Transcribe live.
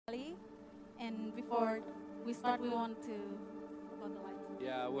And before we start, we want to about the lights.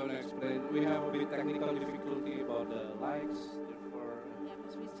 Yeah, we want to explain. We have a bit technical difficulty about the lights, therefore, Yeah,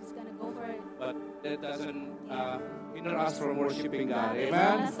 but we're just gonna go for it. but that doesn't hinder us from worshiping God. It's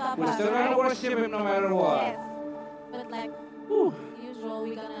Amen. gonna stop We're us, still gonna right? worship Him no matter what. Yes. But like usual,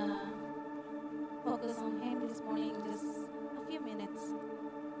 we're gonna focus on Him this morning. Just a few minutes.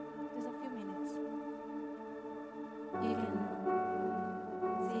 Just a few minutes. You can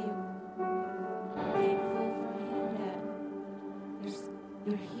say thankful for Him that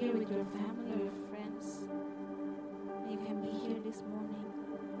you're here with your family or your friends. And you can be here this morning.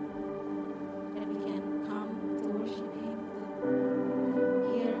 That we can come to worship Him, to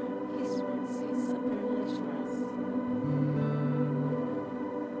hear His words. It's a privilege for us.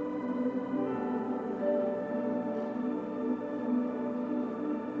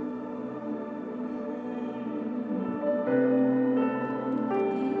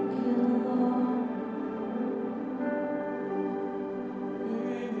 Thank you, Lord.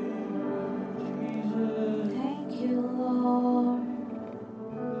 Thank you, Lord.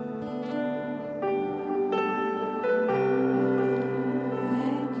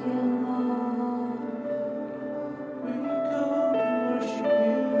 Thank you, Lord. We come to worship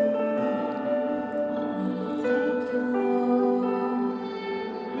You. Thank you, Lord.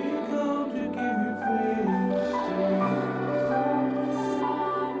 We come to give You praise. For this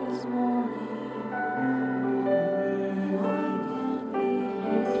song this morning, I can be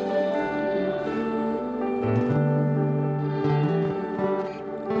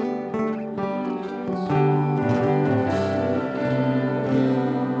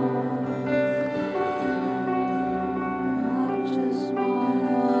I just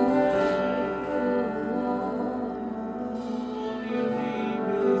wanna worship You, Lord. Your name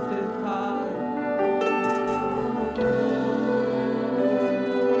be lifted high.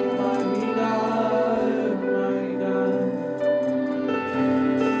 Mighty God, mighty God.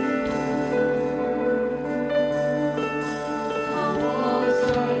 Come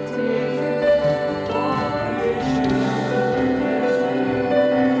closer to You,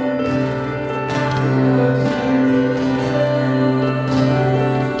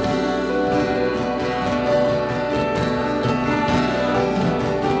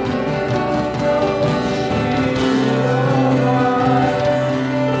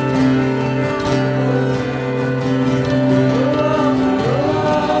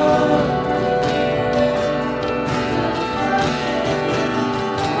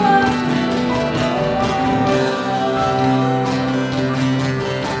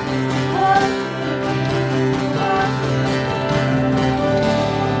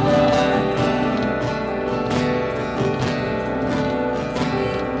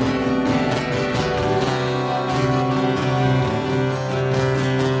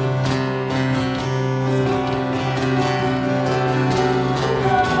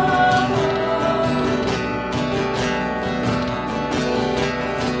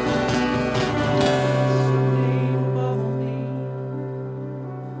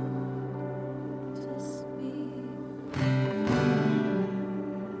 just be.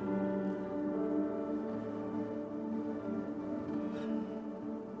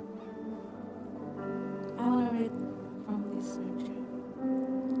 I want to read from this scripture.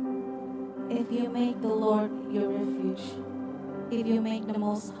 If you make the Lord your refuge, if you make the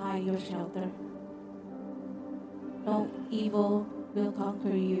Most High your shelter, no evil will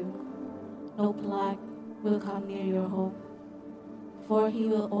conquer you, no plague will come near your home, for He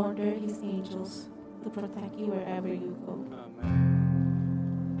will order His angels to protect you wherever you go.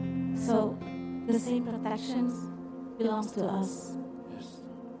 Amen. So, the same protections belongs to us Yes.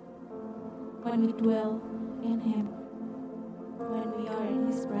 when we dwell in Him, when we are in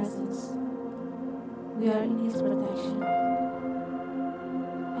His presence, we are in His protection.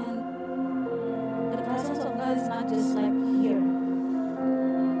 And the presence of God is not just like here.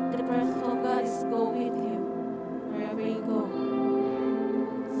 The presence of God is go with you wherever you go.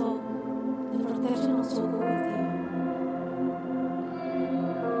 So the protection also go with you.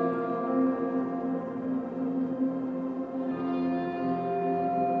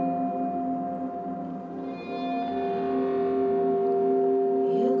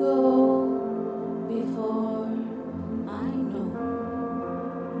 You go before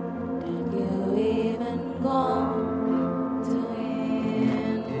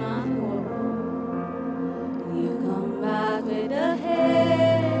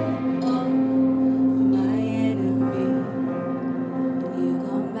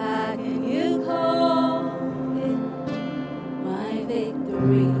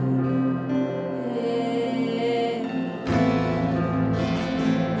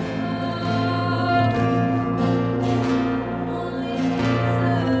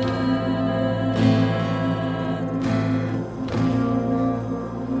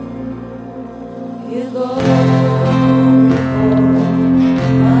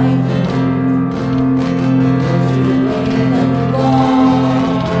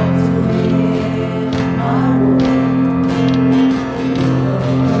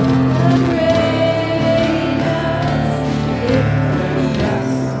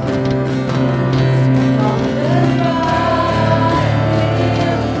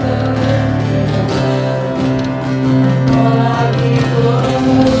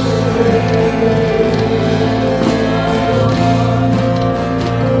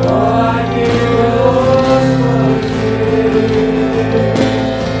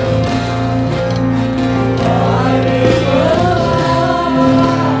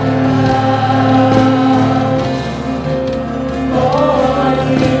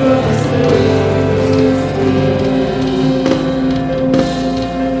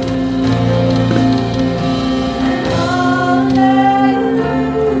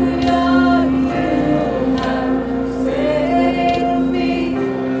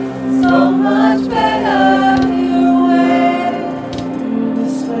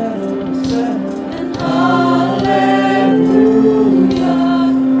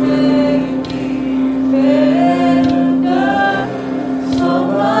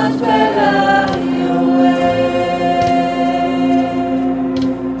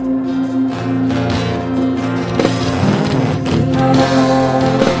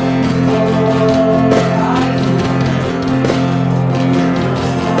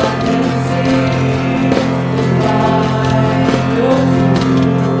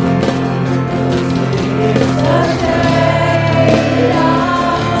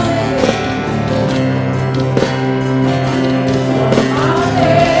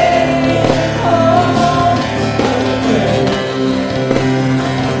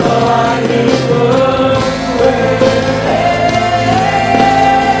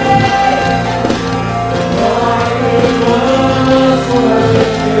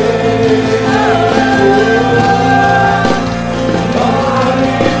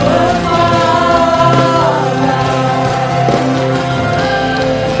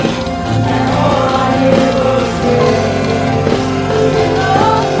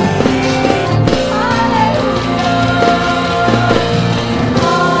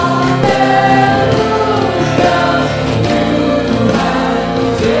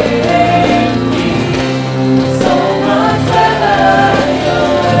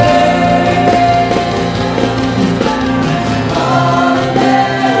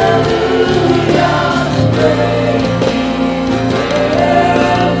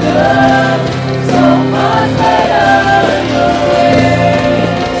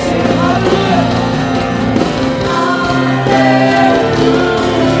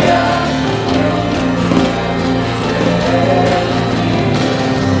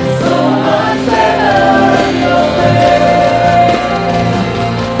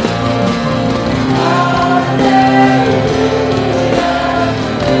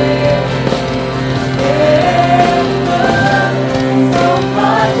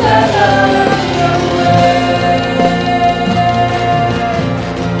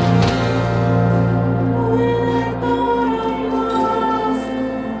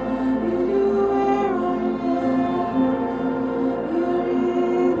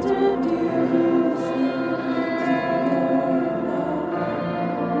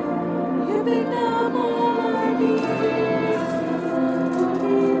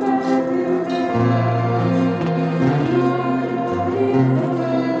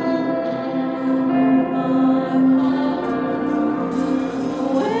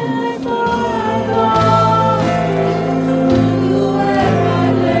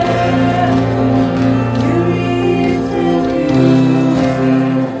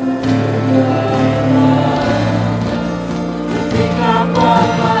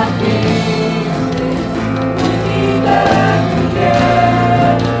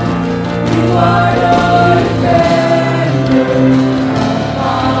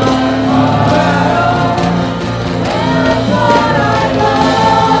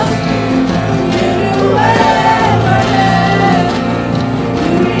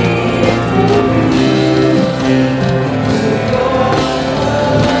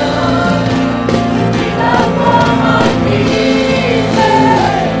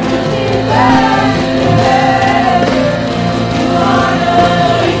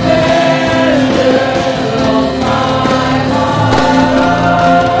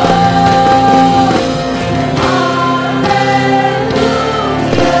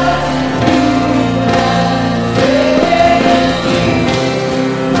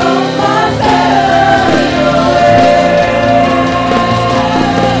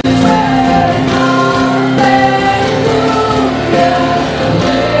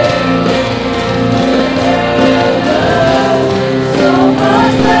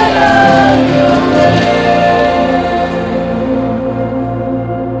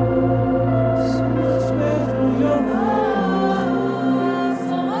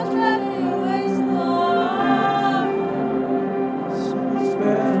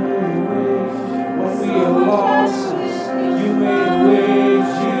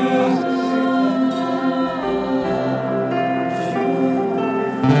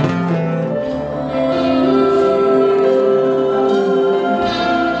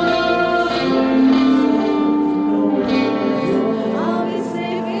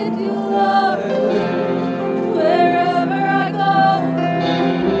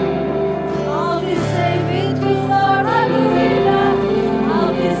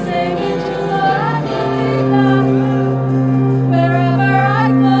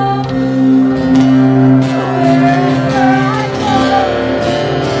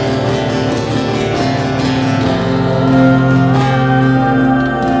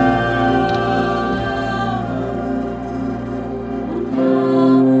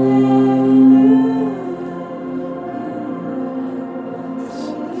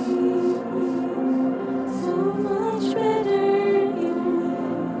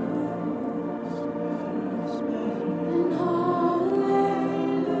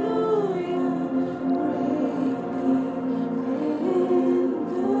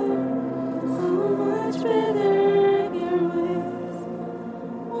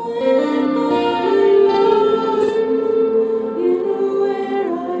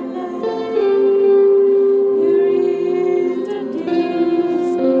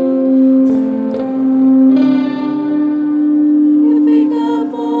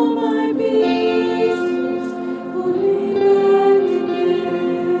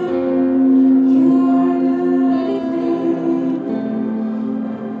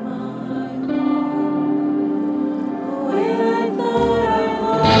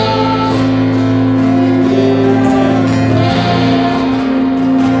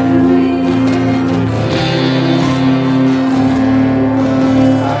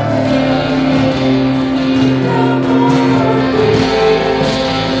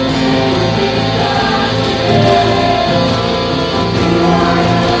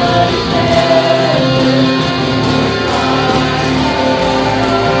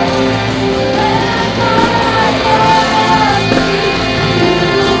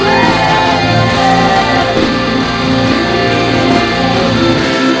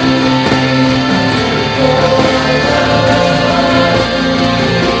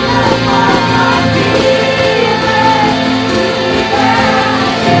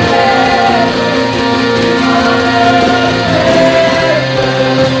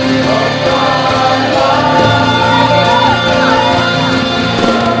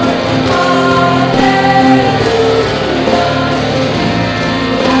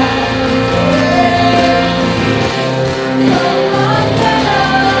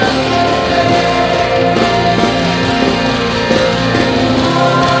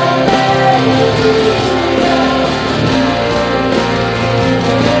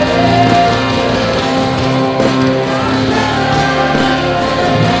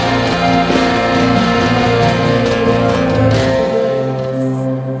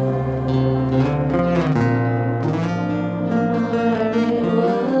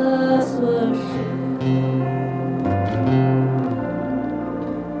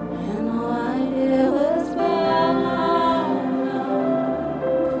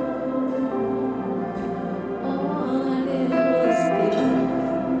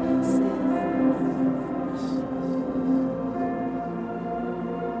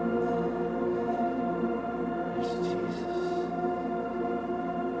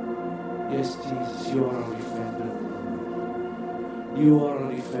Yes, Jesus, you are our defender. You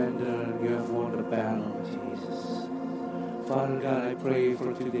are a defender and you have won the battle, Jesus. Father God, I pray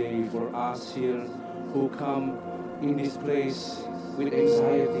for today, for us here who come in this place with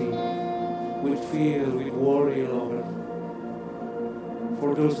anxiety, with fear, with worry, Lord.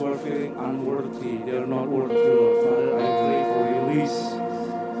 For those who are feeling unworthy, they are not worthy, Lord. Father, I pray for release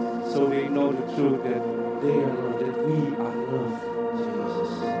so they know the truth that they are loved, that we are loved,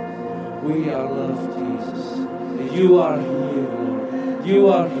 Jesus. We are loved, Jesus. You are here, Lord. You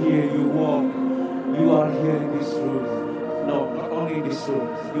are here, you walk. You are here in this room. No, not only in this room.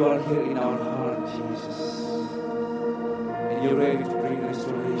 You are here in our heart, Jesus. And you're ready to bring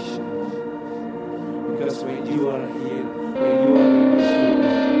restoration. Because when you are here, when you are in this room,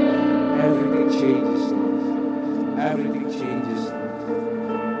 everything changes, Lord. Everything changes,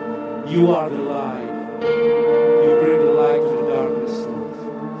 Lord. You are the light. You bring the light to the darkness, Lord.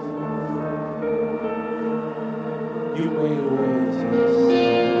 You made a way, Jesus.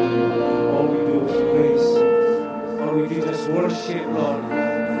 All we do is praise. All we do is just worship, Lord.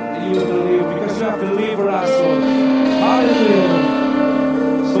 And you deliver because you have delivered us, Lord. Hallelujah.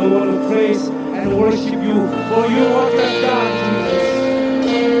 So we want to praise and worship you for you what you have done, Jesus.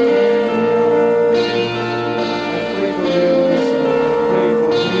 I pray for release, Lord. I pray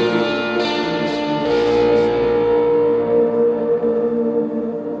for healing.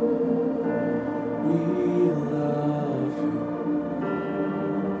 We love you.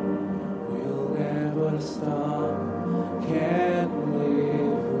 We'll never stop. Can't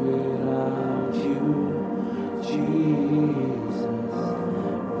live without you, Jesus.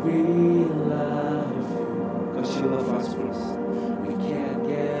 We love you. Because you love us first. We can't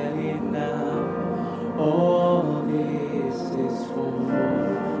get enough. All this is for.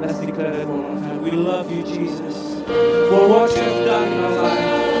 Let's declare that one more time. We love you, Jesus, for what you have done in our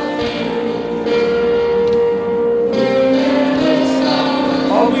life.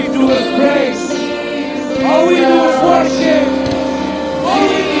 All we do is praise. All we do is worship. All we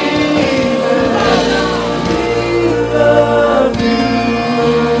do is love you.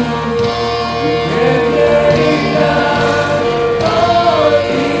 We can't get enough. All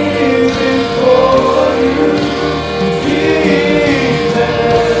this is for you, Jesus.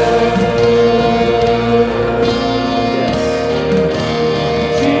 Yes.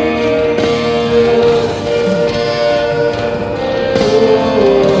 Jesus.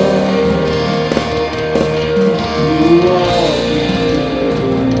 You are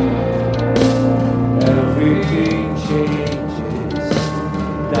everything changes.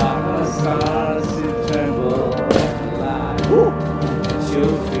 Darkness starts to tremble and light. And you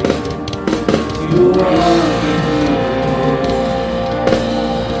feel you are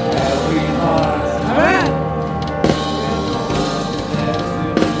every heart. Amen. There's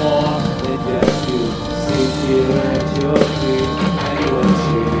more than just you. Sit here at your feet and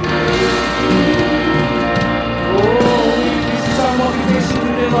worship. Oh, this is our motivation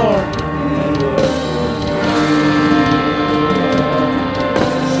today, Lord.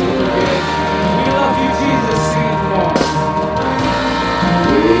 And sing again. We love you, Jesus. Sing it more.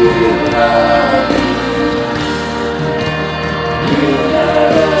 We love you. We'll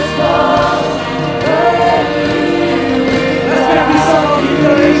never stop. Let's make this song of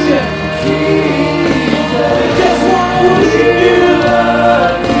declaration. We just want to worship you.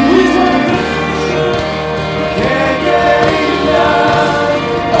 We just want to praise you. Can't get enough.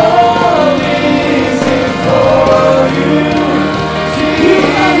 All this is for you. We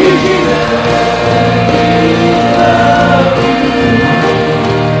love you, Jesus. We love you.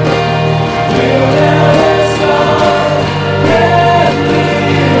 We'll never stop. Can't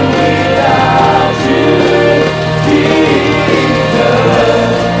live without you, Jesus.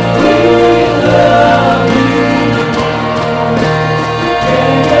 We love you.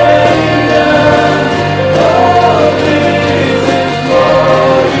 Can't get enough. All this is for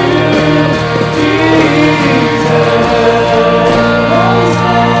you, Jesus. Always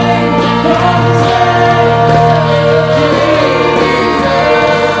name,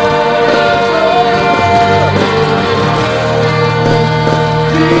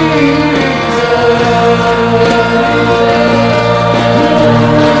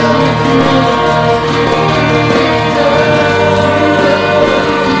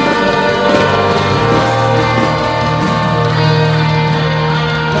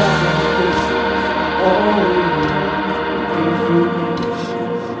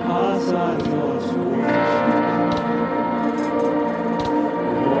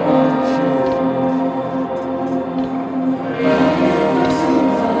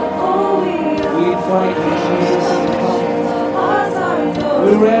 always we invite you, Jesus, to come.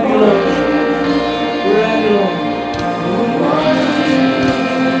 We're ready, Lord.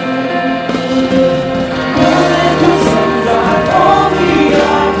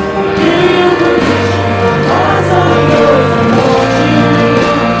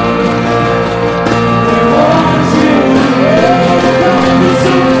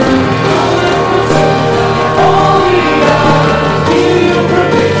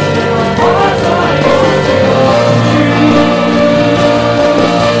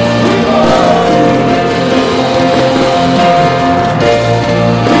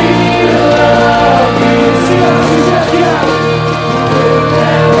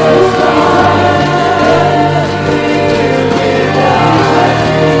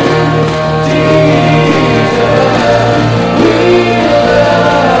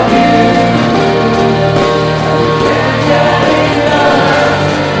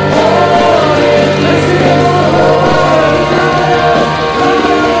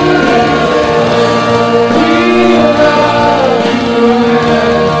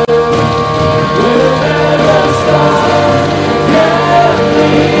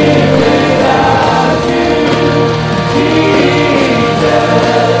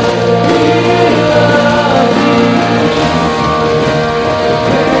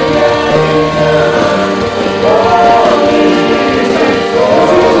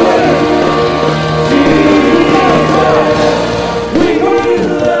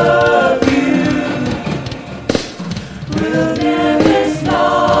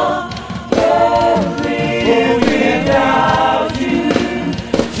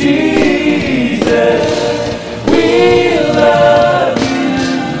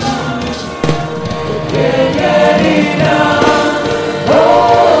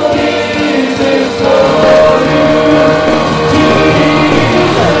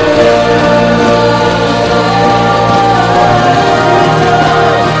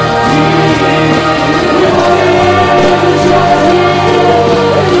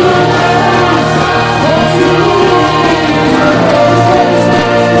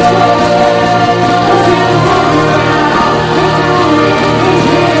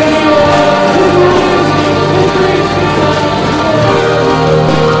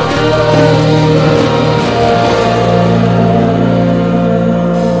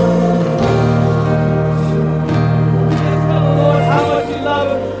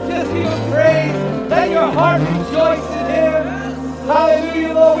 heart rejoice in Him.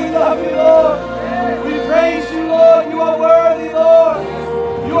 Hallelujah, Lord. We love you, Lord. We praise you, Lord. You are worthy,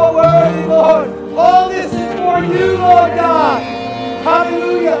 Lord. You are worthy, Lord. All this is for you, Lord God.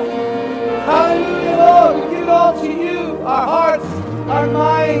 Hallelujah. Hallelujah, Lord. We give it all to you. Our hearts, our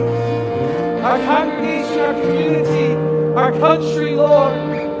minds, our congregation, our community, our country, Lord.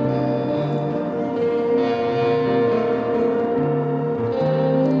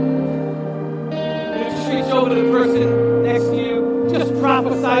 Just reach over to the person next to you. Just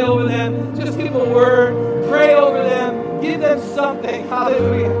prophesy over them. Just give them a word. Pray over them. Give them something.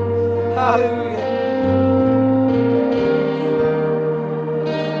 Hallelujah. Hallelujah.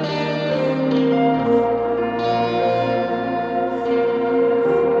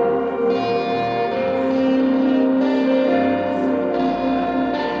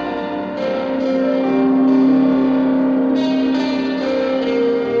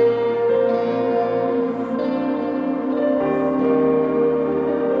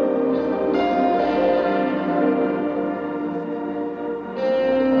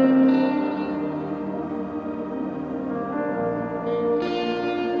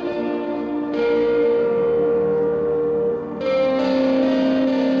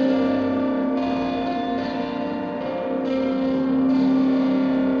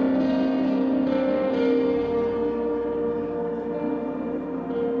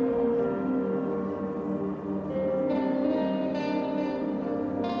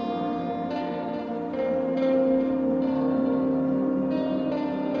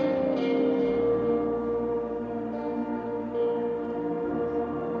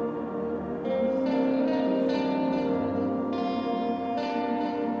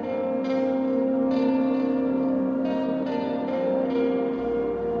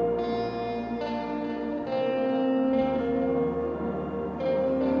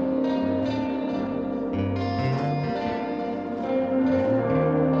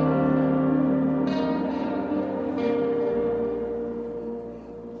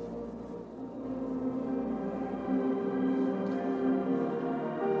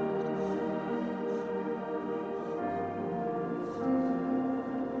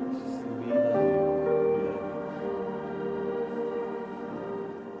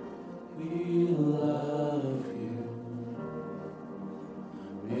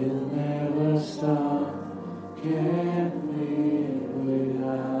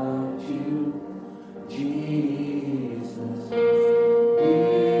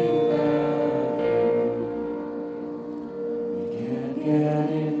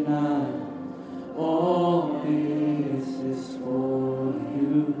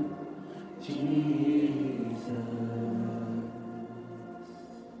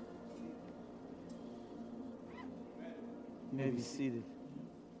 You may be seated.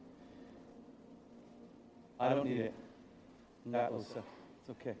 I don't need it. That was, it's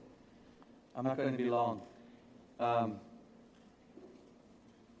okay. I'm not going to be long.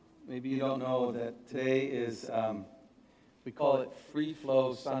 Maybe you don't know that today is, we call it Free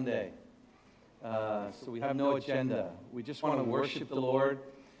Flow Sunday. So we have no agenda. We just want to worship the Lord.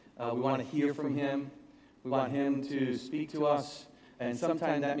 We want to hear from Him. We want Him to speak to us. And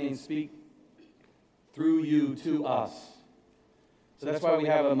sometimes that means speak through you to us. So that's why we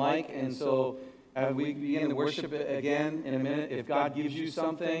have a mic. And so as we begin to worship again in a minute, if God gives you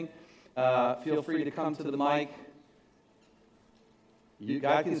something, feel free to come to the mic.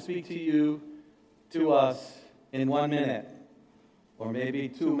 God can speak to you, to us, in 1 minute. Or maybe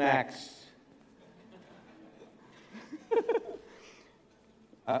 2 max.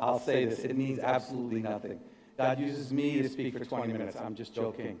 I'll say this, it means absolutely nothing. God uses me to speak for 20 minutes. I'm just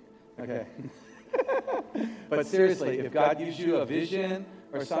joking. Okay. But seriously, if God gives you a vision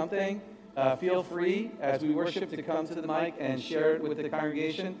or something, feel free as we worship to come to the mic and share it with the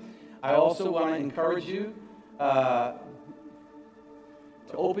congregation. I also want to encourage you to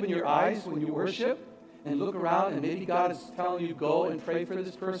open your eyes when you worship and look around, and maybe God is telling you go and pray for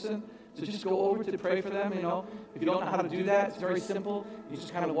this person. So just go over to pray for them, you know. If you don't know how to do that, it's very simple. You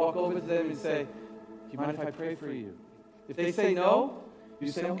just kind of walk over to them and say, do you mind if I pray for you? If they say no,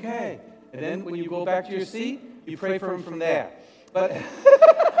 you say, okay. And then when you go back to your seat, you pray for them from there. But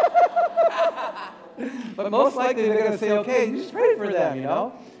but most likely they're going to say, okay, you just pray for them, you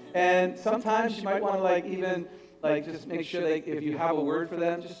know. And sometimes you might want to just make sure if you have a word for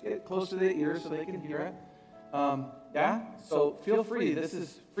them, just get close to their ears so they can hear it. Yeah? So feel free. This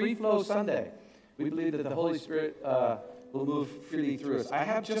is Free Flow Sunday. We believe that the Holy Spirit will move freely through us. I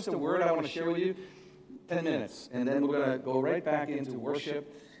have just a word I want to share with you, 10 minutes, and then we're going to go right back into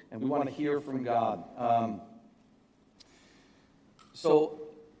worship, and we want to hear from God. So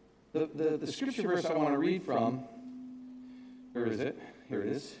the scripture verse I want to read from, where is it? Here it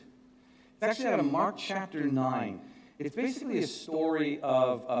is. It's actually out of Mark chapter 9. It's basically a story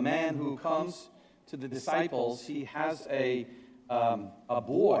of a man who comes to the disciples. He has a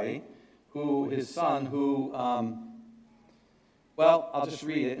boy, his son, who, I'll just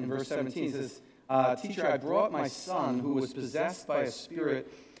read it in verse 17. It says, "Teacher, I brought my son who was possessed by a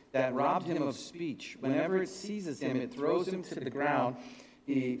spirit that robbed him of speech. Whenever it seizes him, it throws him to the ground.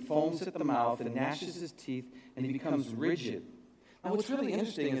 He foams at the mouth and gnashes his teeth, and he becomes rigid." Now, what's really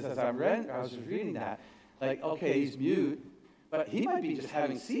interesting is as I was reading that, like, okay, he's mute, but he might be just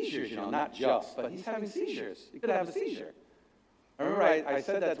having seizures, not just, but he's having seizures. He could have a seizure. I remember I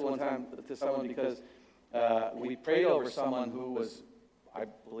said that one time to someone because we prayed over someone who was, I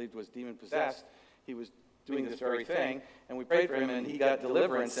believed, was demon-possessed. He was doing this very thing, and we prayed for him, and he got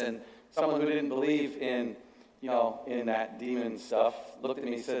deliverance, and someone who didn't believe in that demon stuff looked at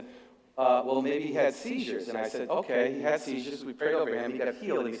me and said, well, maybe he had seizures. And I said, okay, he had seizures. We prayed over him. He got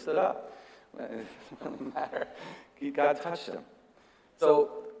healed, and he stood up. It doesn't matter. God touched him.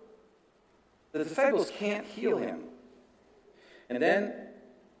 So the disciples can't heal him. And then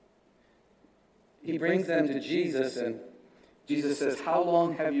he brings them to Jesus, and Jesus says, how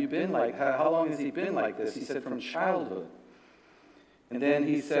long has he been like this? He said, from childhood. And then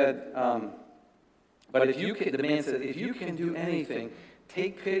he said, but if you can, the man said, if you can do anything,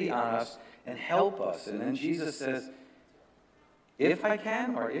 take pity on us and help us. And then Jesus says, if I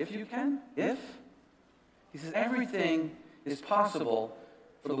can, or if you can, if? He says, everything is possible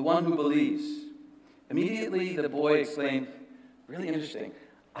for the one who believes. Immediately the boy exclaimed, really interesting,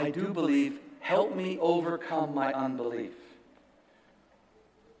 I do believe, help me overcome my unbelief.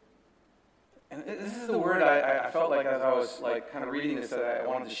 And this is the word I felt like as I was kind of reading this that I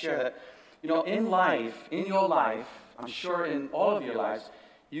wanted to share, that in life, in your life, I'm sure in all of your lives,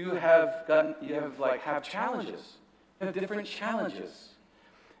 you have challenges. You have different challenges.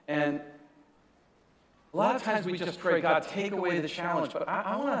 And a lot of times we just pray, God, take away the challenge. But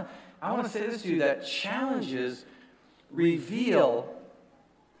I want to say this to you, that challenges reveal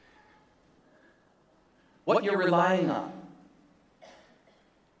what you're relying on.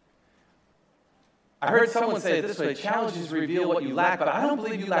 I heard someone say it this way, challenges reveal what you lack, but I don't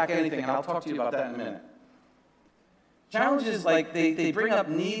believe you lack anything, and I'll talk to you about that in a minute. Challenges, they bring up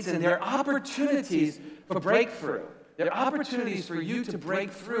needs, and they're opportunities for breakthrough. They're opportunities for you to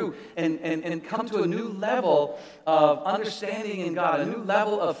break through and come to a new level of understanding in God, a new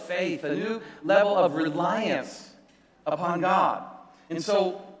level of faith, a new level of reliance upon God. And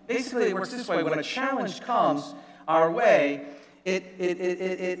so, basically, it works this way. When a challenge comes our way,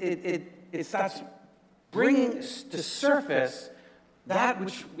 it starts bringing to surface that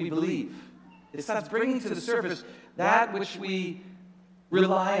which we believe. It starts bringing to the surface that which we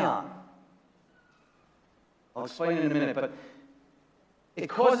rely on. I'll explain in a minute, but it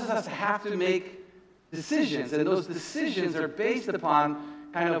causes us to have to make decisions, and those decisions are based upon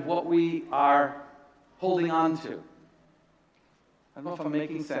kind of what we are holding on to. I don't know if I'm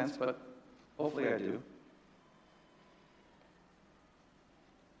making sense, but hopefully I do.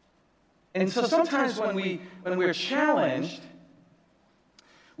 And so sometimes when we're challenged,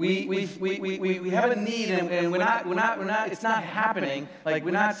 we have a need and we're not, it's not happening, like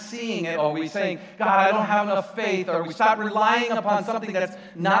we're not seeing it, or we're saying, God, I don't have enough faith, or we stop relying upon something that's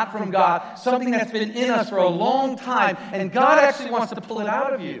not from God, something that's been in us for a long time, and God actually wants to pull it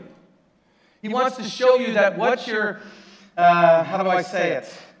out of you. He wants to show you that what you're, what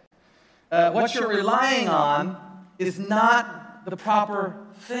you're relying on is not the proper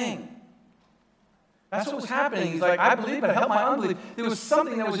thing. That's what was happening. He's like, I believe, but help my unbelief. There was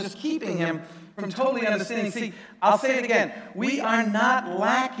something that was just keeping him from totally understanding. See, I'll say it again. We are not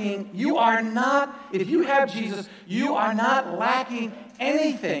lacking. You are not, if you have Jesus, you are not lacking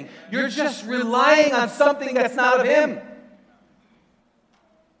anything. You're just relying on something that's not of Him.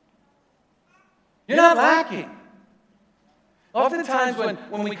 You're not lacking. Oftentimes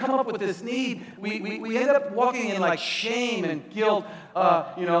when we come up with this need, we end up walking in like shame and guilt.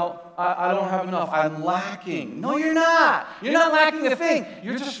 I don't have enough. I'm lacking. No, you're not. You're not lacking a thing.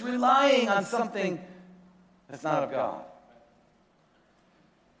 You're just relying on something that's not of God.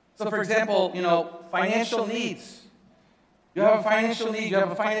 So, for example, financial needs. You have a financial need. You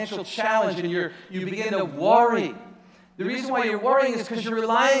have a financial challenge, and you begin to worry. The reason why you're worrying is because you're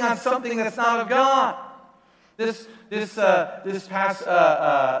relying on something that's not of God. This past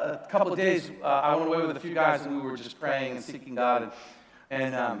couple of days, I went away with a few guys, and we were just praying and seeking God.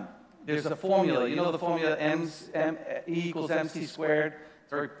 And there's a formula. You know the formula E equals MC squared?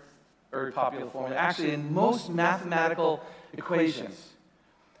 Very, very popular formula. Actually, in most mathematical equations,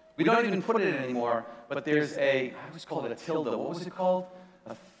 We don't even put it anymore, but there's I always called it a tilde. What was it called?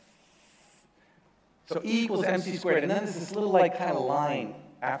 So E equals MC squared, and then there's this little like kind of line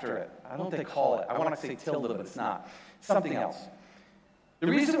after it. I don't know what they call it. I want to say tilde, but it's not. Something else. The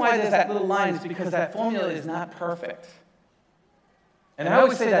reason why there's that little line is because that formula is not perfect. And I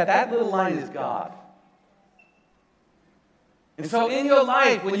always say that little line is God. And so in your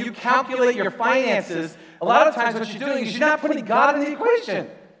life, when you calculate your finances, a lot of times what you're doing is you're not putting God in the equation.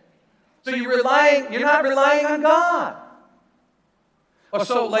 So you're not relying on God. Or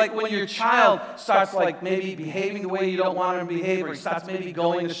so like when your child starts like maybe behaving the way you don't want him to behave, or he starts maybe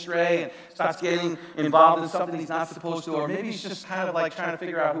going astray and starts getting involved in something he's not supposed to, or maybe he's just kind of like trying to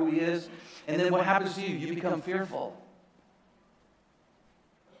figure out who he is, and then what happens to you? You become fearful.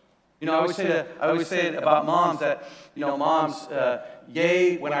 You know, I always say it about moms that, you know, moms,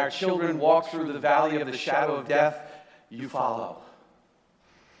 yea, when our children walk through the valley of the shadow of death, you follow.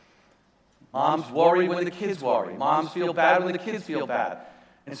 Moms worry when the kids worry. Moms feel bad when the kids feel bad.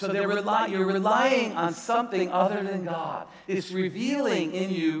 And so you're relying on something other than God. It's revealing in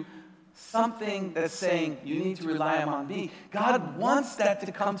you something that's saying, you need to rely on me. God wants that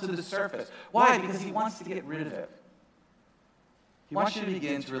to come to the surface. Why? Because he wants to get rid of it. He wants you to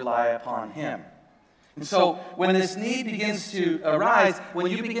begin to rely upon him. And so when this need begins to arise, when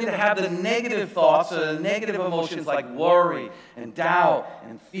you begin to have the negative thoughts or the negative emotions like worry and doubt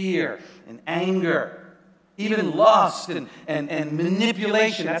and fear and anger, even lust and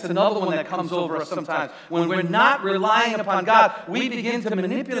manipulation, that's another one that comes over us sometimes. When we're not relying upon God, we begin to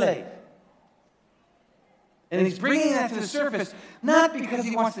manipulate. And he's bringing that to the surface, not because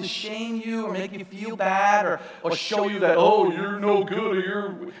he wants to shame you or make you feel bad or show you that, oh, you're no good or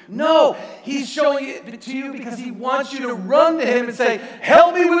you're... No, he's showing it to you because he wants you to run to him and say,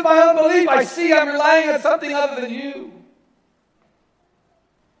 help me with my unbelief. I see I'm relying on something other than you.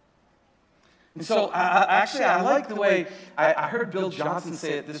 And so, I like the way, I heard Bill Johnson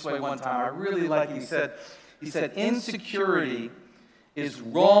say it this way one time. I really like it. He said, insecurity is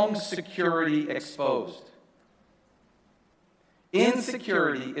wrong security exposed.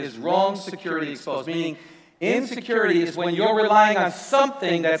 Insecurity is wrong security exposed, meaning insecurity is when you're relying on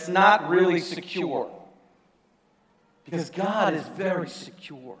something that's not really secure. Because God is very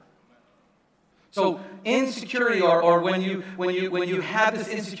secure. So insecurity, or when you have this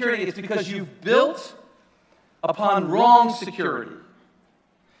insecurity, it's because you've built upon wrong security.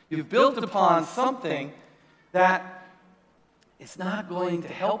 You've built upon something that it's not going to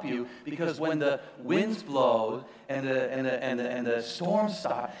help you, because when the winds blow and the storms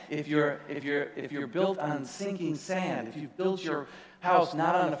start, if you're built on sinking sand, if you've built your house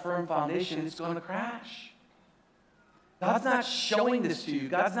not on a firm foundation, it's going to crash. God's not showing this to you.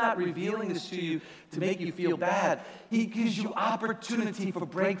 God's not revealing this to you to make you feel bad. He gives you opportunity for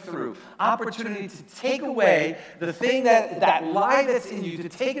breakthrough, opportunity to take away the thing that lie that's in you, to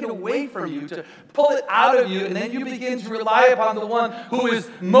take it away from you, to pull it out of you, and then you begin to rely upon the one who is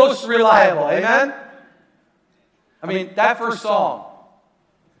most reliable. Amen? I mean, that first song.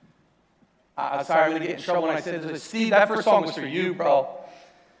 I'm sorry, I'm going to get in trouble when I say this. Steve, that first song was for you, bro.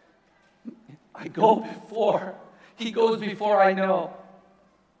 I go before. He goes before I know.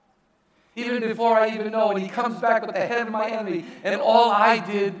 Even before I even know. And he comes back with the head of my enemy. And all I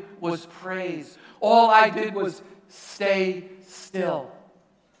did was praise. All I did was stay still.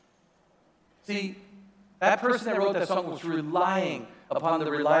 See, that person that wrote that song was relying upon the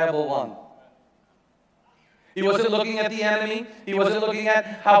reliable one. He wasn't looking at the enemy. He wasn't looking at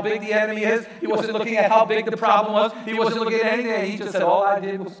how big the enemy is. He wasn't looking at how big the problem was. He wasn't looking at anything. He just said, all I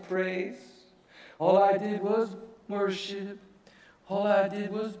did was praise. All I did was worship. All I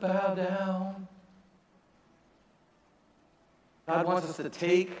did was bow down. God wants us to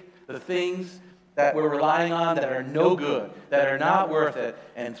take the things that we're relying on that are no good, that are not worth it,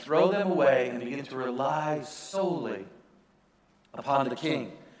 and throw them away and begin to rely solely upon the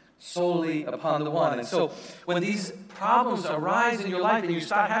King, solely upon the one. And so when these problems arise in your life and you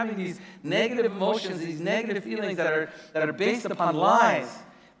start having these negative emotions, these negative feelings that are based upon lies,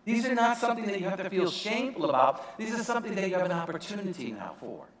 these are not something that you have to feel shameful about. These are something that you have an opportunity now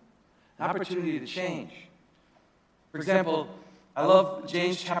for. An opportunity to change. For example, I love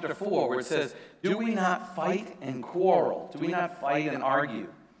James chapter 4 where it says, do we not fight and quarrel? Do we not fight and argue?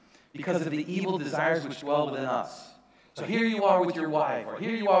 Because of the evil desires which dwell within us. So here you are with your wife, or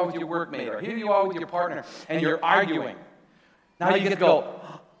here you are with your workmate, or here you are with your partner, and you're arguing. Now you get to go,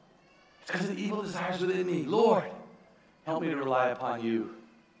 it's because of the evil desires within me. Lord, help me to rely upon you.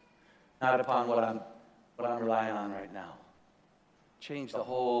 Not upon what I'm relying on right now. Change the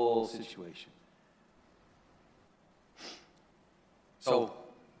whole situation. So,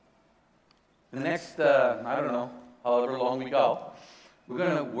 the next, I don't know, however long we go, we're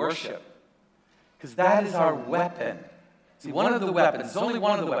going to worship. Because that is our weapon. See, one of the weapons, it's only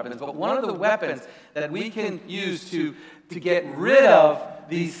one of the weapons, but one of the weapons that we can use to get rid of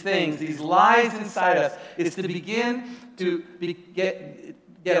these things, these lies inside us, is to begin to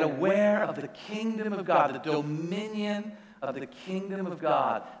get aware of the kingdom of God, the dominion of the kingdom of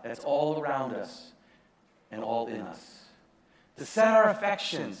God that's all around us and all in us. To set our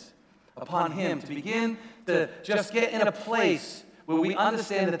affections upon Him, to begin to just get in a place where we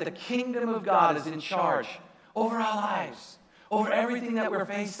understand that the kingdom of God is in charge over our lives, over everything that we're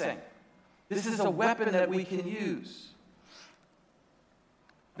facing. This is a weapon that we can use.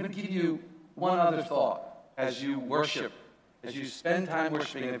 I'm going to give you one other thought as you worship, as you spend time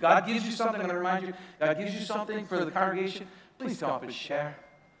worshiping. And if God gives you something, I'm going to remind you, God gives you something for the congregation, please come up and share.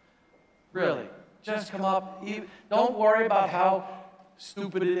 Really. Just come up. Don't worry about how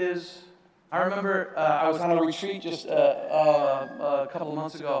stupid it is. I remember I was on a retreat just a couple of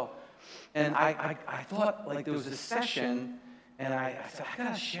months ago, and I thought, like, there was a session, and I said, I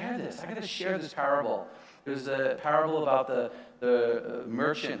got to share this. I got to share this parable. There's a parable about the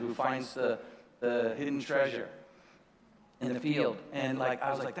merchant who finds the hidden treasure in the field. And like, I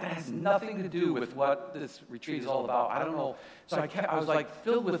was like, that has nothing to do with what this retreat is all about. I don't know. So I was like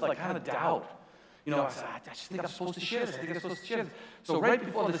filled with like kind of doubt. You know, I said, I just think I'm supposed to share this. I think I'm supposed to share this. So right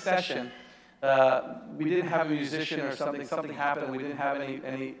before the session, we didn't have a musician or something. Something happened. We didn't have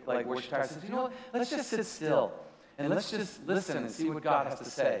any like worship time. I said, you know what? Let's just sit still and let's just listen and see what God has to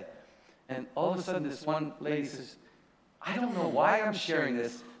say. And all of a sudden, this one lady says, I don't know why I'm sharing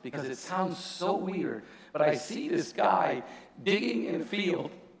this because it sounds so weird, but I see this guy digging in a field.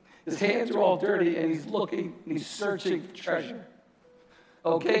 His hands are all dirty, and he's looking, and he's searching for treasure.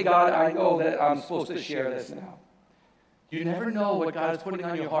 Okay, God, I know that I'm supposed to share this now. You never know what God is putting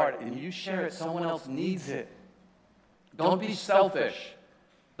on your heart, and you share it, someone else needs it. Don't be selfish.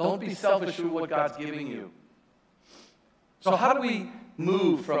 Don't be selfish with what God's giving you. So how do we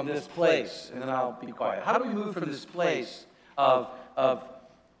move from this place? And then I'll be quiet. How do we move from this place of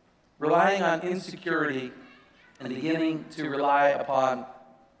relying on insecurity and beginning to rely upon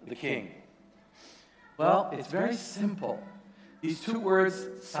the King? Well, it's very simple. These two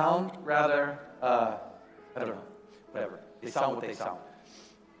words sound rather, I don't know, whatever. They sound what they sound.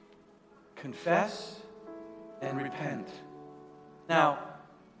 Confess and repent. Now,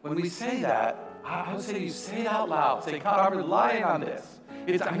 when we say that, I would say you say it out loud. Say, God, I'm relying on this.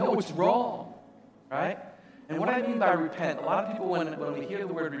 I know it's wrong, right? And what I mean by repent, a lot of people, when we hear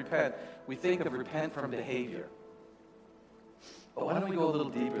the word repent, we think of repent from behavior. But why don't we go a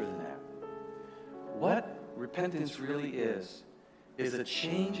little deeper than that? What repentance really is a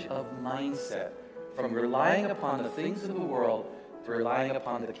change of mindset from relying upon the things of the world to relying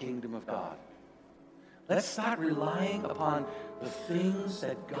upon the kingdom of God. Let's start relying upon the things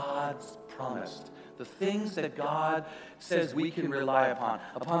that God's promised, the things that God says we can rely upon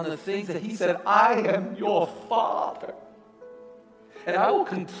the things that He said, I am your Father, and I will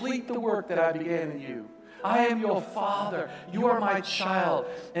complete the work that I began in you. I am your Father. You are my child.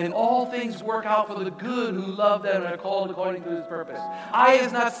 And all things work out for the good who love them and are called according to His purpose. Eye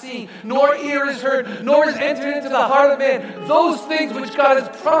is not seen, nor ear is heard, nor is entered into the heart of man those things which God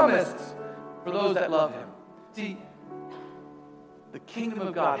has promised for those that love Him. See, the kingdom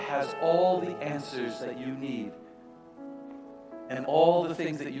of God has all the answers that you need and all the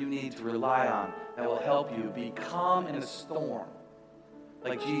things that you need to rely on that will help you be calm in a storm,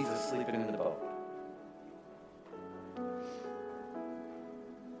 like Jesus sleeping in the boat.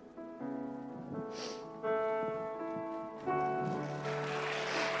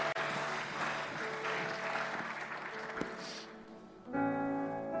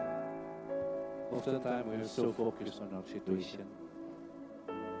 Most of the time we are so focused on our situation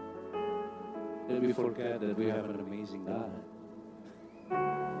that we forget that we have an amazing God.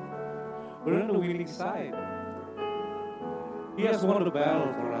 We're on the winning side. He has won the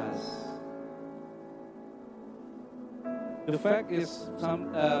battle for us. The fact is,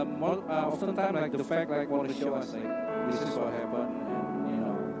 oftentimes, like the fact, like want to show us, like this is what happened,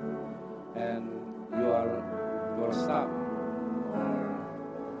 and you are stuck,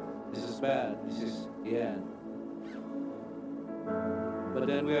 or this is bad, this is the end. But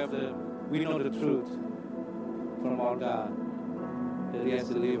then we know the truth from our God that He has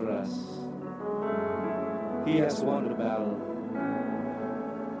delivered us. He has won the battle.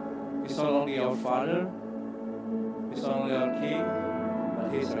 He's not only our Father, He's not only our King,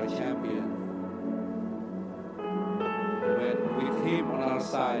 but He's our champion. And with Him on our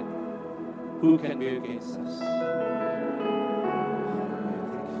side, who can be against us?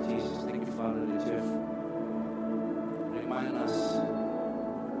 Thank you, Jesus. Thank you, Father.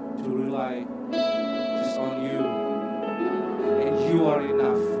 rely just on you. And you are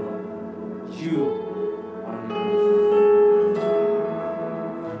enough, Lord. You are enough.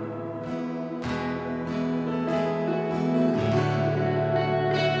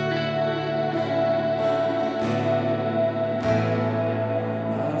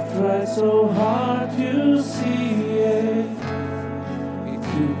 I've tried so hard to see it. It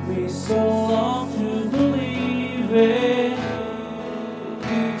took me so long to believe it.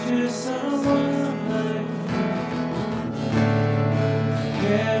 You just someone like me.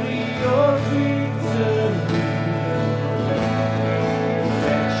 Carry your victory.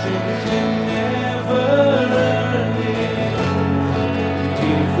 Perfection can never earn it.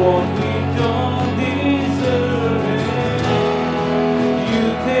 Give what we don't deserve it. You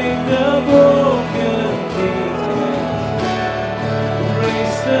take the broken things,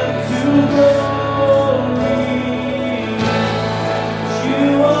 raise them to glory.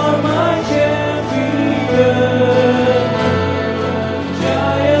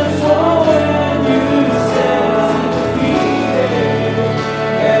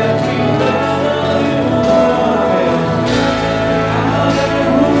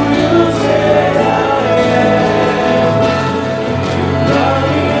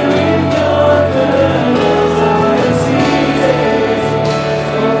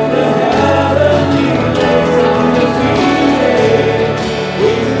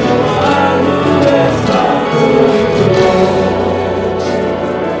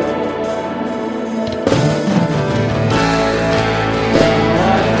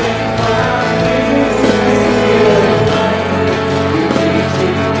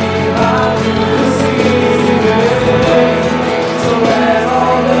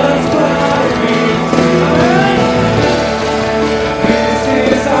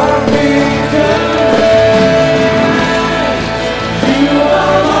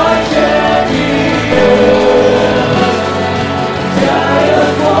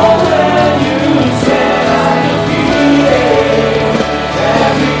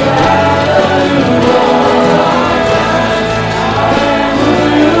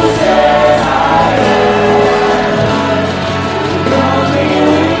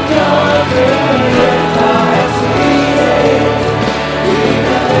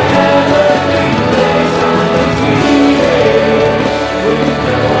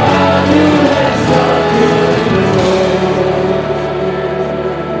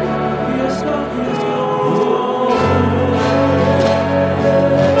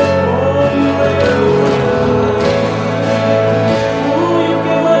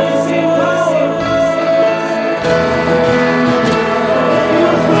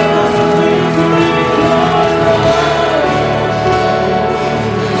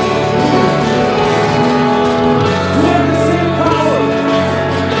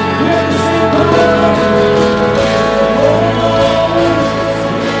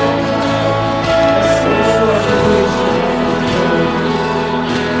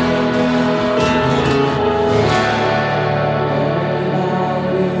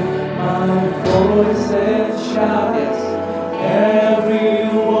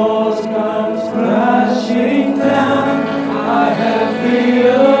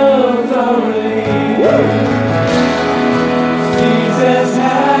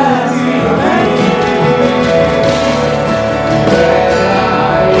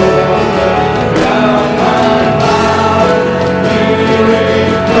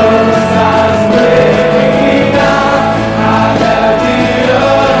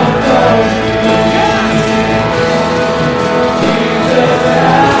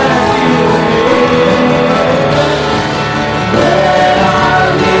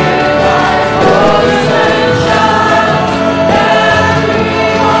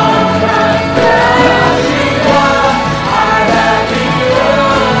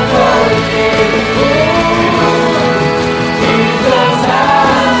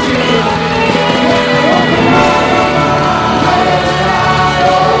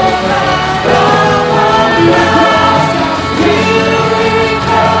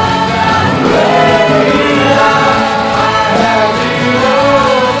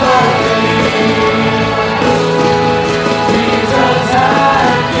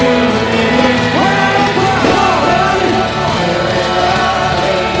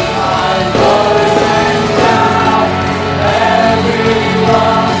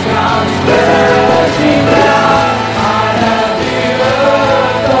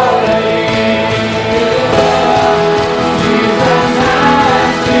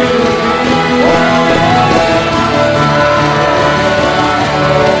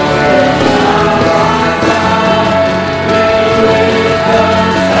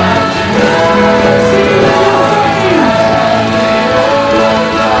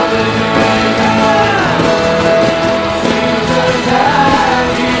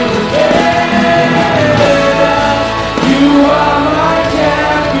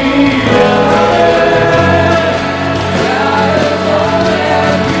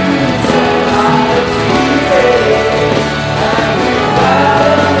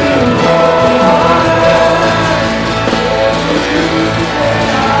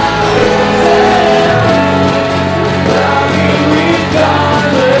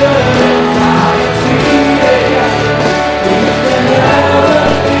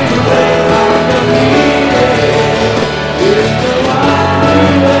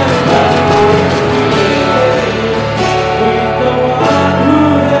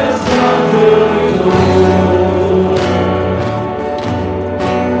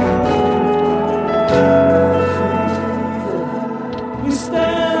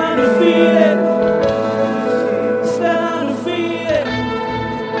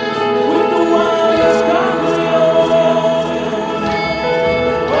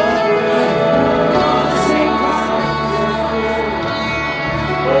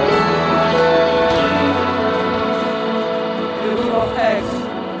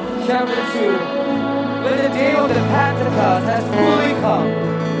 come,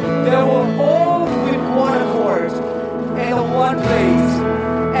 they were all with one accord in one place.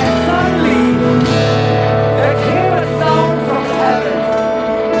 And suddenly there came a sound from heaven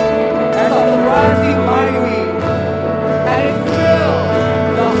as of the rising mighty wind, and it filled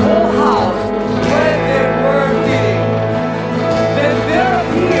the whole house where they were sitting. Then there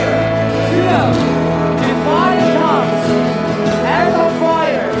appeared to them divided tongues as of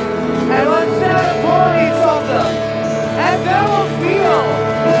fire, and was set upon each of them. And they were filled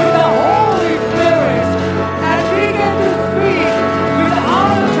with the Holy Spirit, and began to speak with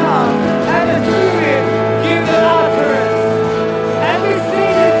other tongues, and the Spirit gave them utterance. And we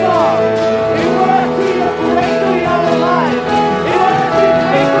sing this song. In order to see a breakthrough in our life, in order to see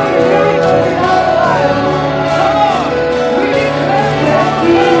breakthrough in miracles in our life. Come on, we declare that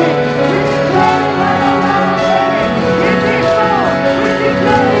healing. We declare that in this song, we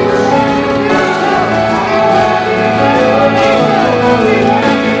declare that you want to be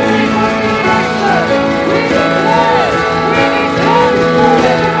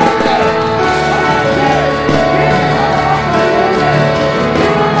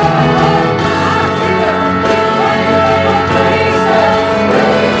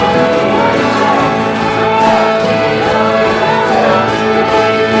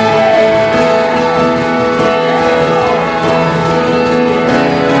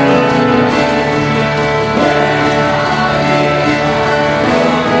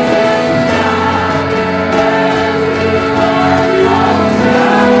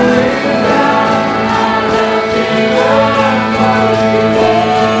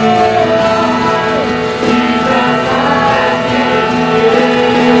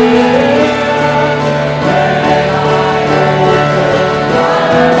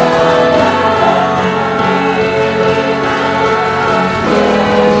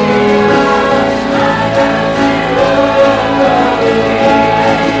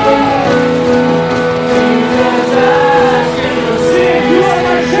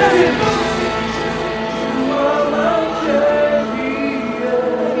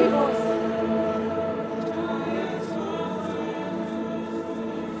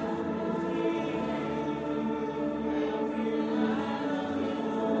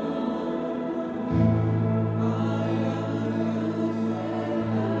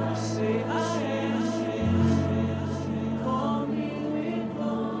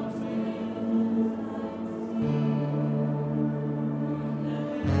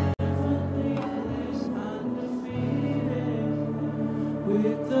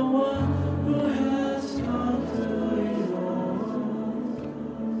with the one who has conquered it all.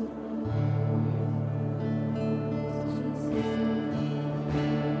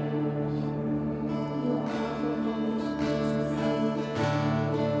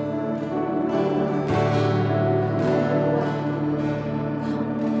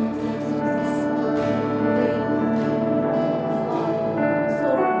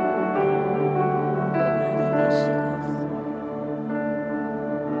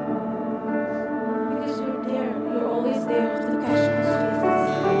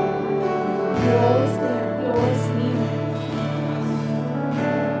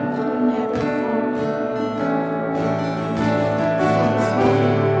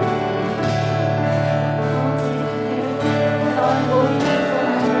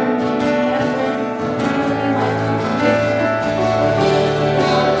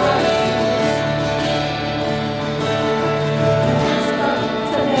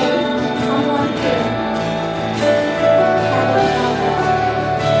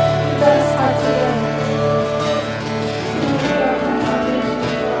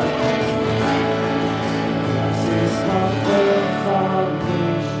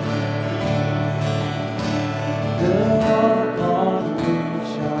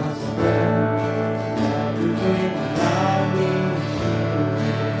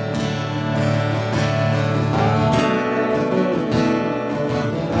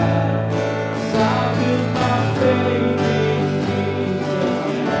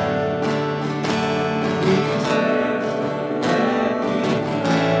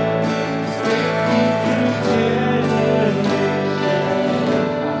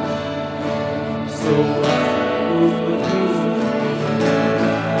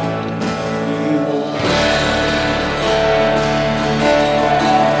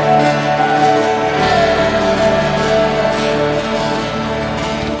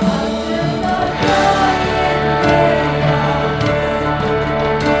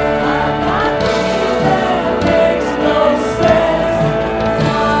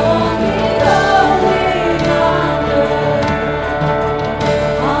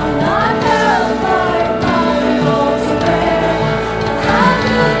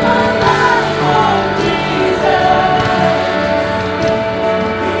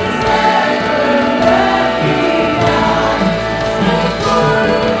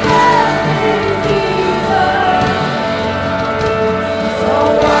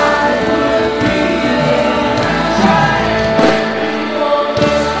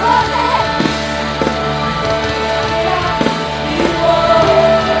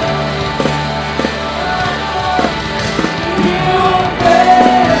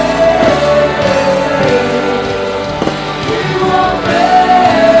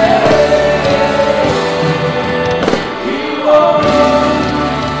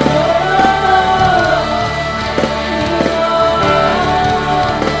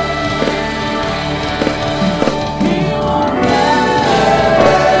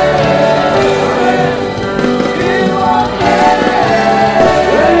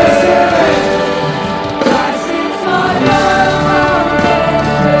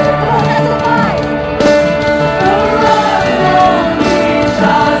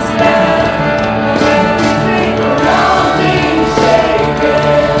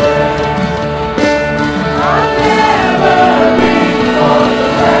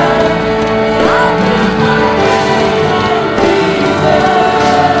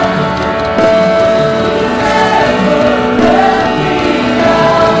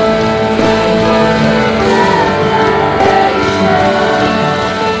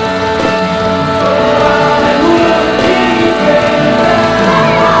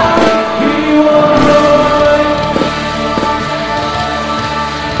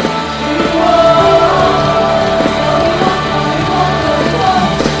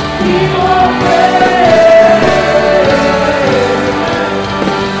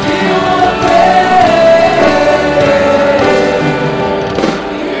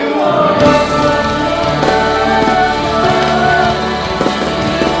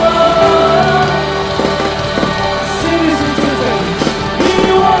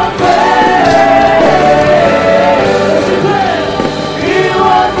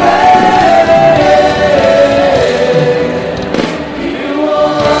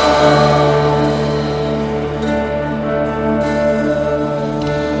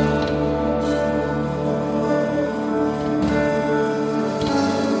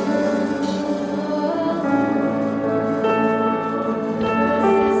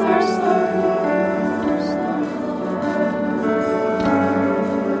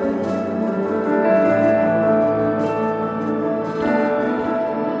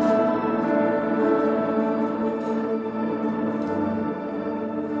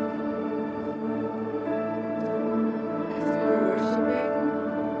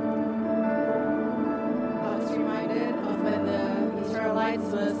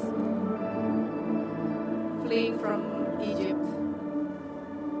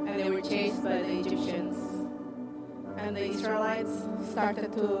 possessed by the Egyptians. And the Israelites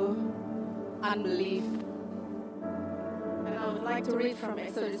started to unbelief. And I would like to read from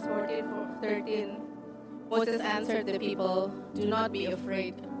Exodus 14:13. Moses answered the people, "Do not be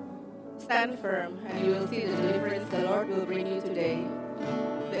afraid. Stand firm, and you will see the deliverance the Lord will bring you today.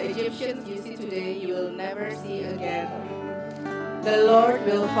 The Egyptians you see today, you will never see again. The Lord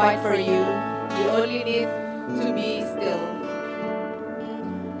will fight for you. You only need to be still."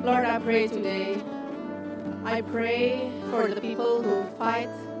 Lord, I pray today. I pray for the people who fight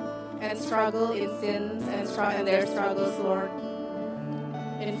and struggle in sins and their struggles, Lord.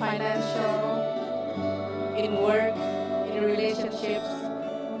 In financial, in work, in relationships,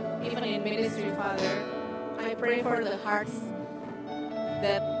 even in ministry, Father. I pray for the hearts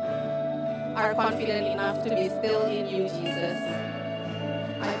that are confident enough to be still in you, Jesus.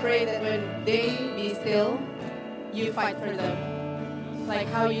 I pray that when they be still, you fight for them. Like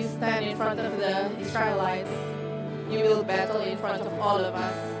how you stand in front of the Israelites, you will battle in front of all of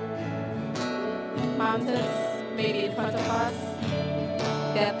us. Mountains may be in front of us,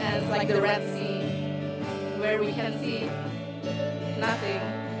 that ends like the Red Sea, where we can see nothing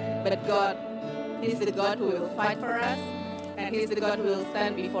but God. He's the God who will fight for us, and He's the God who will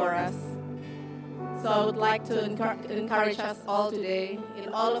stand before us. So I would like to encourage us all today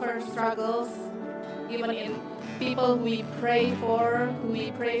in all of our struggles, even in people we pray for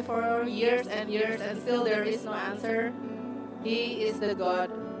years and years, and still there is no answer. He is the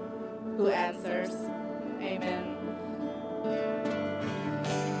God who answers. Amen.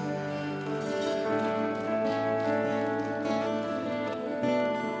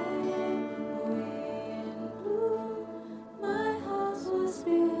 My house was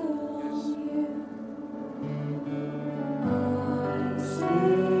built on you. I'm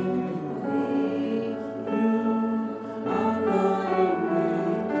singing with you. I'm gonna make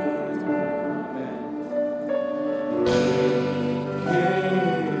it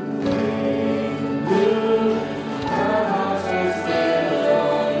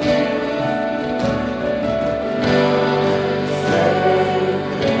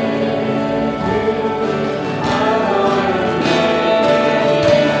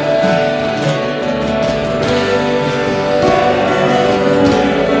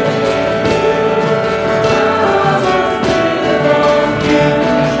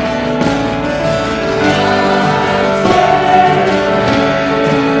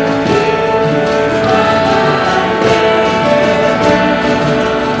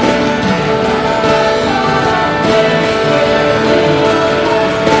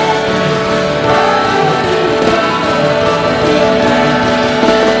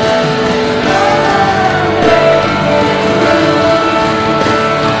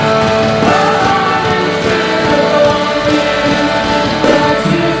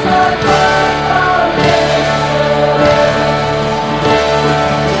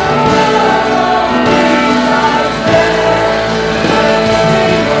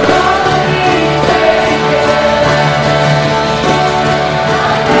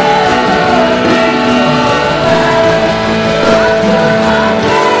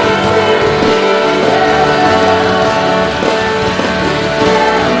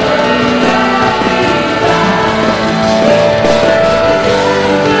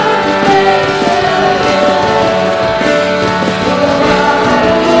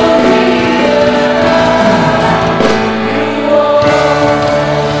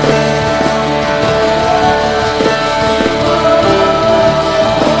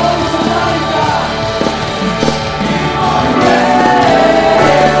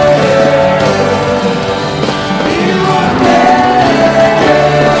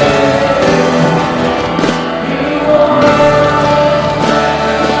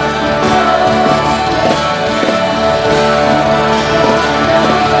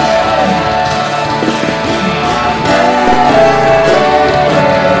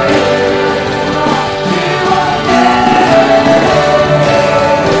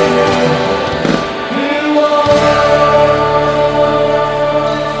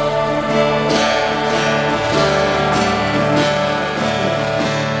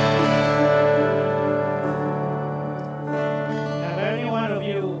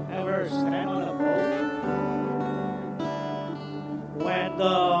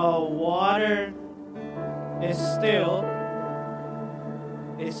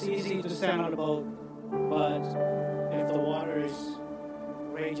It's easy to stand on the boat, but if the water is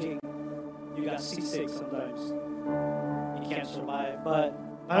raging, you got seasick sometimes. You can't survive. But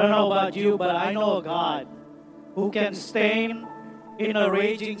I don't know about you, but I know a God who can stand in a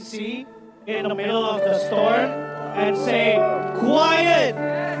raging sea in the middle of the storm and say, "Quiet!"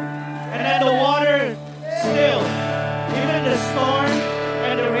 And then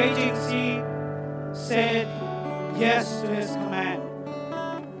yes to His command.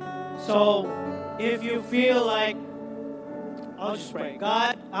 So if you feel like, I'll just pray.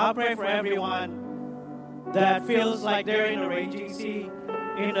 God, I'll pray for everyone that feels like they're in a raging sea,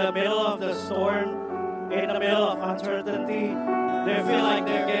 in the middle of the storm, in the middle of uncertainty. They feel like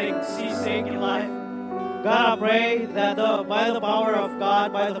they're getting seasick in life. God, I pray that by the power of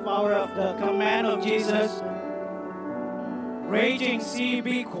God, by the power of the command of Jesus, raging sea,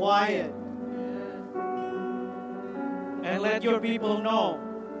 be quiet. And let your people know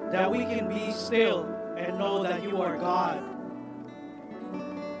that we can be still and know that you are God.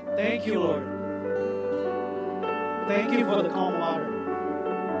 Thank you, Lord. Thank you for the calm water.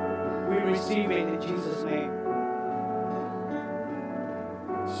 We receive it in Jesus' name.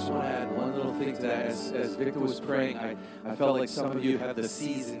 Just want to add one little thing to that. As Victor was praying, I felt like some of you have the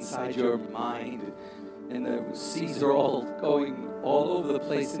seas inside your mind, and the seas are all going all over the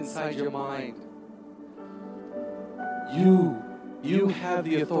place inside your mind. You have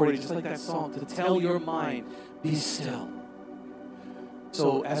the authority, just like that song, to tell your mind, be still.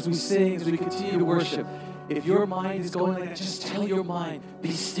 So as we sing, as we continue to worship, if your mind is going like that, just tell your mind,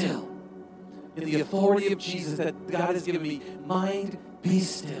 be still. In the authority of Jesus that God has given me, mind, be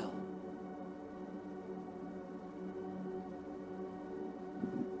still.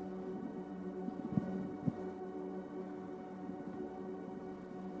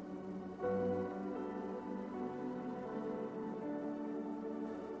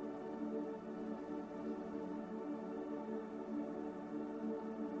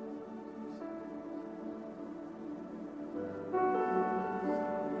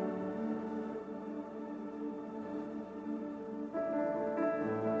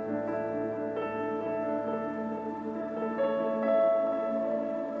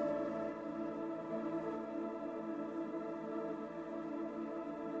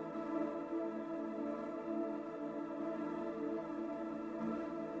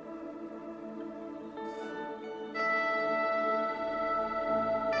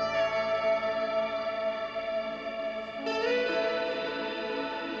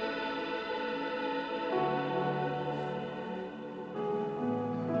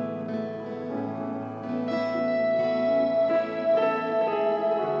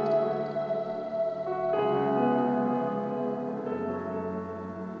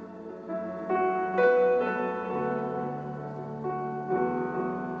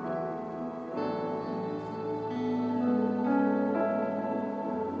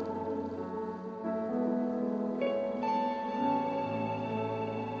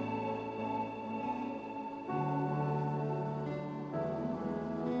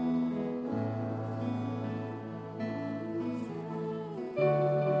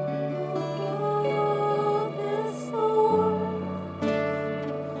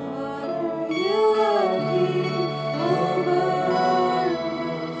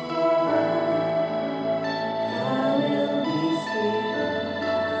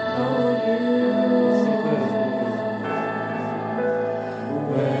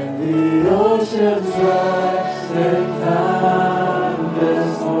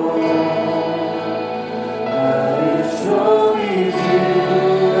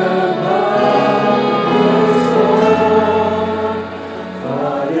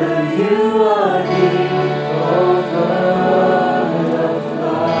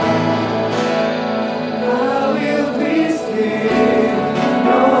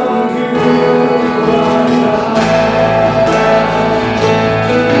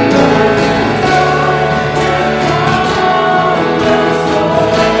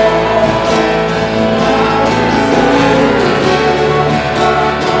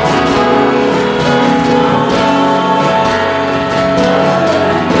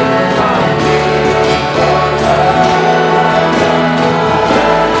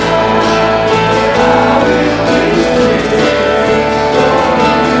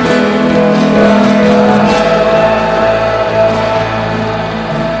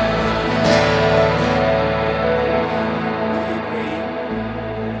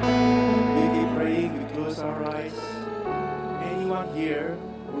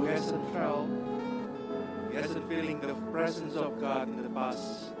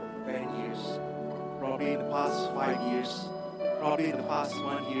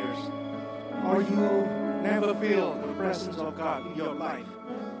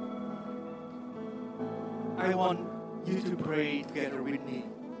 I want you to pray together with me.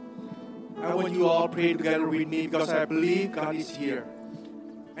 I want you all pray together with me because I believe God is here.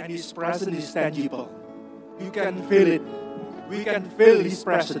 And His presence is tangible. You can feel it. We can feel His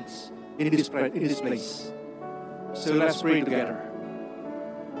presence in this place. So let's pray together.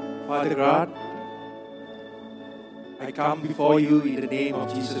 Father God, I come before you in the name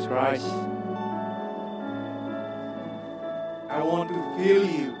of Jesus Christ. I want to feel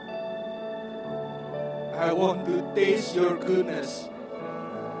you. I want to taste your goodness.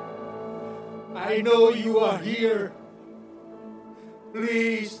 I know you are here.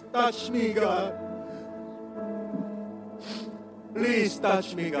 Please touch me, God. Please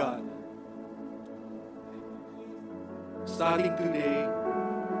touch me, God. Starting today,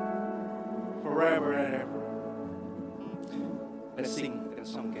 forever and ever. Let's sing that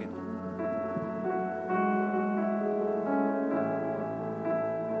song again.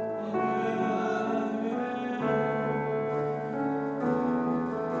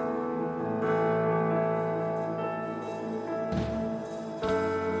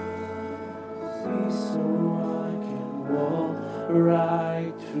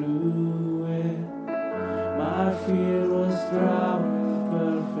 Right through it, my fear was drowned in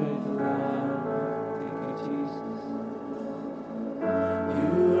perfect love. Thank you, Jesus.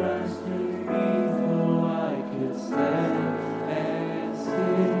 You rescued me so I could stand and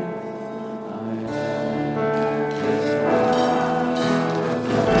still. I am this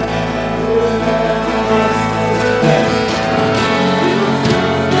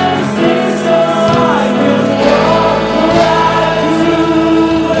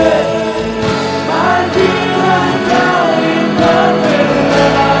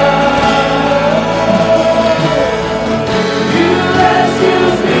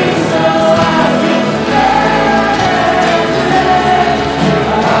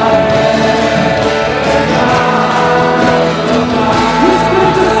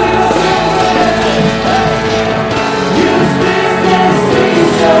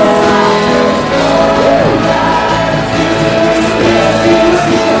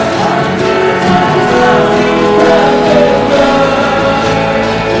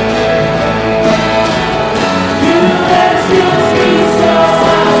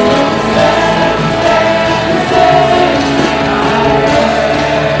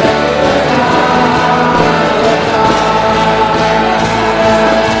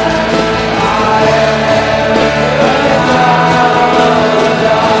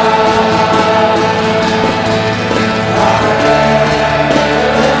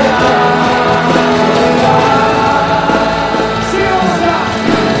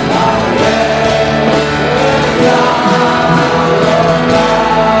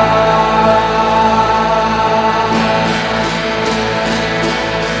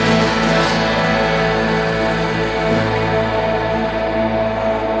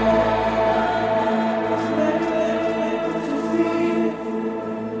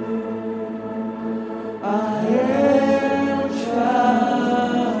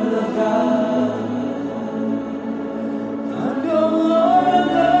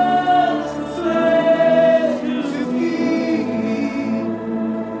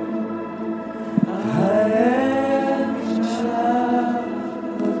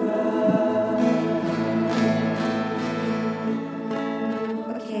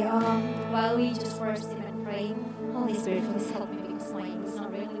While we just worship and praying, Holy Spirit, please help me because my English is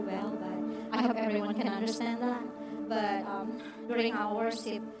not really well, but I hope everyone can understand that. But during our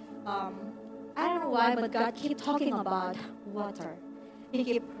worship, I don't know why, but God keep talking about water. He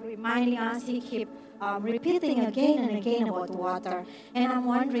keep reminding us, He keep repeating again and again about water. And I'm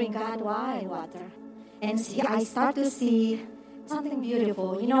wondering, God, why water? And I start to see something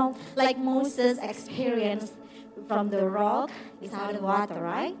beautiful, like Moses experienced from the rock is out of water,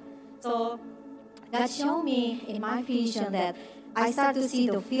 right? So God showed me in my vision that I start to see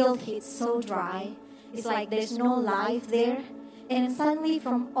the field, it's so dry. It's like there's no life there. And suddenly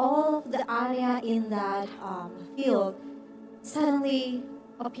from all of the area in that field, suddenly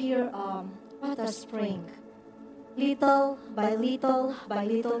appear water spring. Little by little by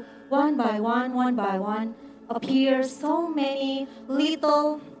little, one by one, appear so many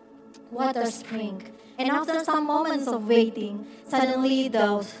little water spring. And after some moments of waiting, suddenly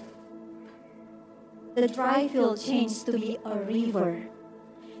the dry field changed to be a river.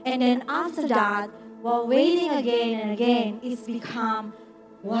 And then after that, while waiting again and again, it's become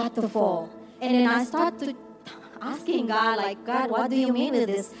waterfall. And then I start to asking God, like, God, what do you mean with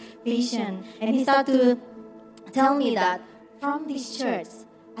this vision? And He started to tell me that from this church,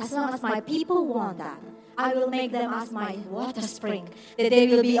 as long as my people want that, I will make them as my water spring. That there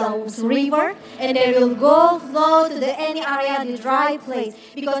will be a river and they will go flow to any area, the dry place.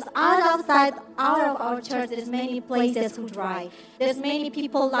 Because out of our church, there's many places who dry. There's many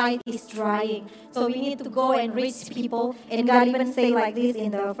people life is drying. So we need to go and reach people. And God even say like this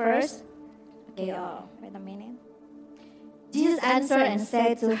in the verse. Okay, wait a minute. Jesus answered and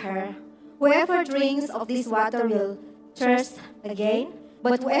said to her, whoever drinks of this water will thirst again,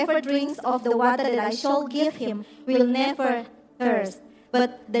 but whoever drinks of the water that I shall give him will never thirst.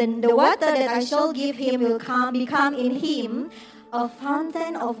 But then the water that I shall give him will become in him a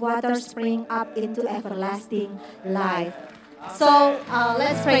fountain of water spring up into everlasting life. So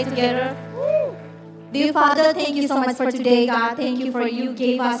let's pray together. Dear Father, thank you so much for today, God. Thank you for you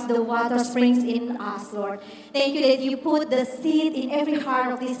gave us the water springs in us, Lord. Thank you that you put the seed in every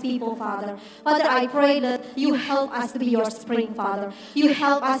heart of these people, Father. Father, I pray that you help us to be your spring, Father. You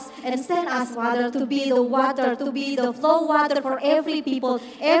help us and send us, Father, to be the water, to be the flow water for every people,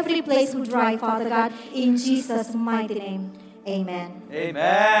 every place who dry, Father God. In Jesus' mighty name, amen.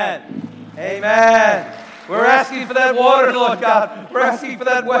 Amen. Amen. We're asking for that water, Lord God. We're asking for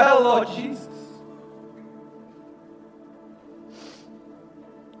that well, Lord Jesus.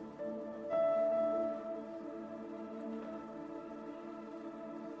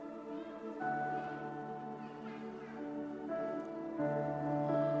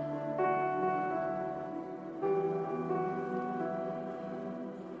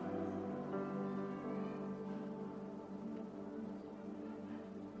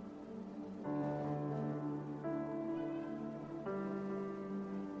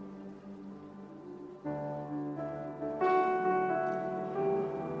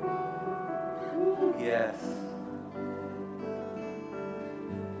 Yes.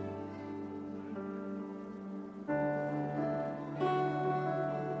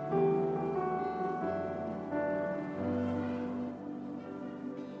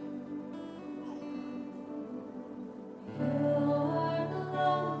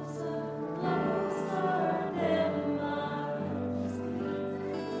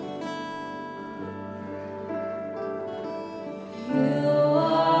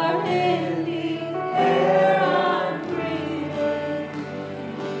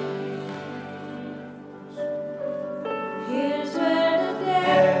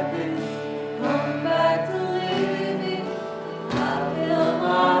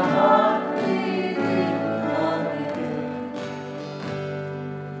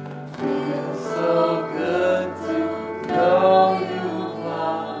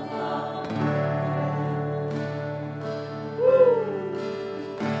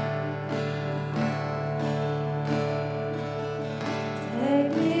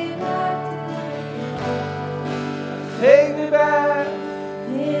 Take me back.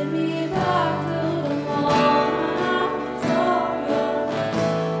 Take me back to the moment I saw you.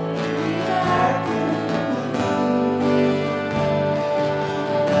 Take me back to the moment.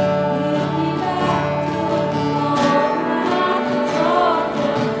 Take me back to the moment I saw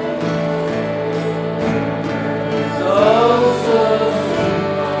you. So simple,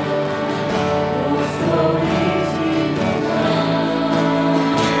 so easy to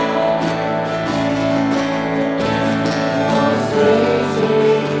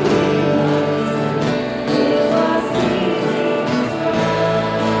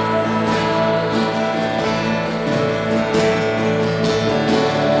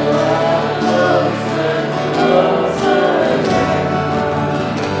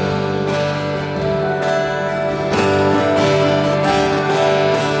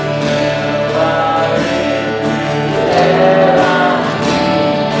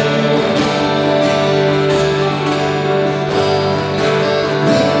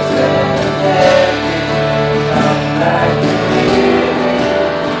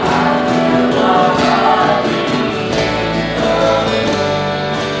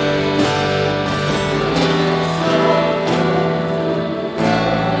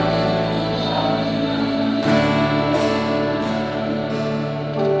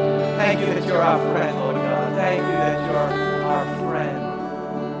Thank you that you're our friend, Lord God. Thank you that you're our friend.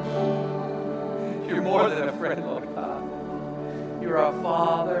 You're more than a friend, Lord God. You're our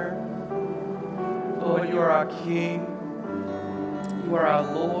Father. Lord, you are our King. You are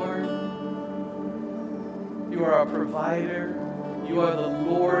our Lord. You are our provider. You are the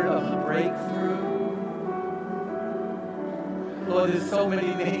Lord of the breakthrough. Lord, there's so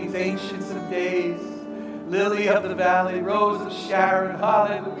many names, Ancients of Days, Lily of the Valley, Rose of Sharon.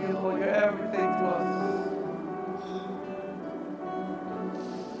 Hallelujah, Lord, you're everything to us.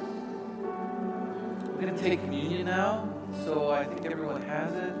 We're going to take communion now, so I think everyone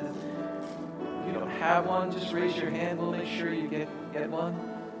has it. If you don't have one, just raise your hand. We'll make sure you get one.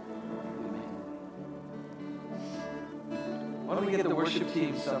 Why don't we get the worship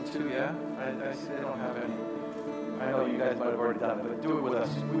team some too, yeah? I see they don't have any. I know you guys might have already done it, but do it with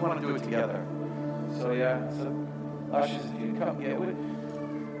us. We want to do it together. So yeah, so ushers, if you come, yeah,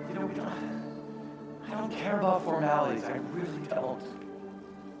 I don't care about formalities. I really don't.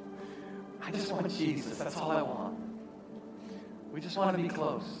 I just want Jesus. That's all I want. We just want to be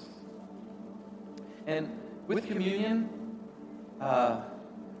close. And with communion,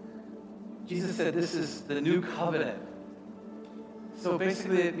 Jesus said this is the new covenant. So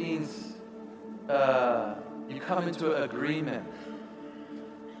basically it means you come into an agreement.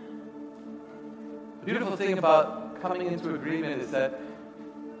 The beautiful thing about coming into agreement is that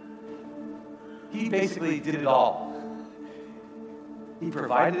he basically did it all. He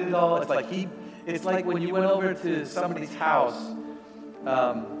provided it all. It's like when you went over to somebody's house,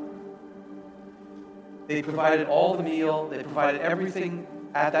 they provided all the meal. They provided everything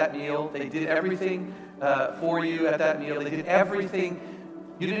at that meal. They did everything for you at that meal. They did everything.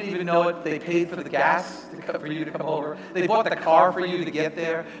 You didn't even know it. They paid for the gas for you to come over. They bought the car for you to get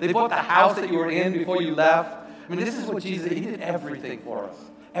there. They bought the house that you were in before you left. I mean, this is what Jesus did. He did everything for us.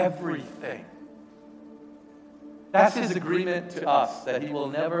 Everything. That's his agreement to us, that he will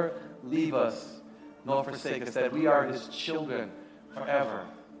never leave us nor forsake us, that we are his children forever.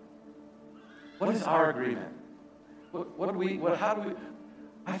 What is our agreement? How do we,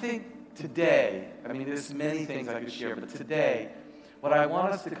 I think today, I mean, there's many things I could share, but today, what I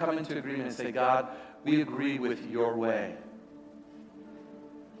want us to come into agreement and say, God, we agree with your way.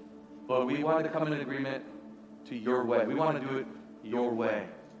 Lord, we want to come into agreement to your way. We want to do it your way.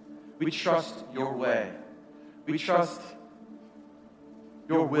 We trust your way. We trust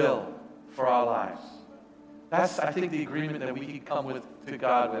your will for our lives. That's, I think, the agreement that we can come to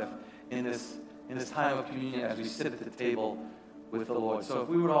God with in this time of communion as we sit at the table with the Lord. So if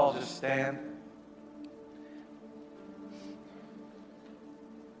we would all just stand.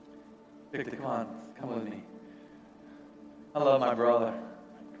 Victor, come with me. I love my brother.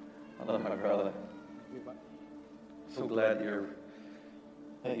 So glad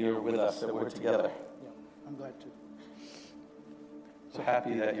that you're with us, that we're together. Yeah, I'm glad to. So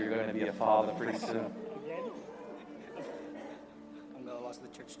happy that you're going to be a father pretty soon. Again? I'm going to lose the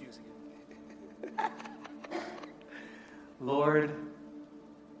church news again. Lord,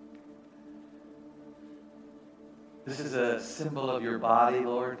 this is a symbol of your body,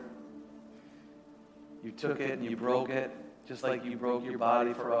 Lord. You took it and you broke it, just like you broke your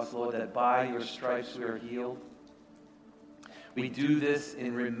body for us, Lord, that by your stripes we are healed. We do this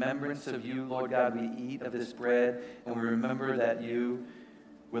in remembrance of you, Lord God. We eat of this bread, and we remember that you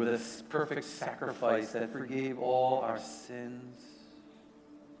were this perfect sacrifice that forgave all our sins,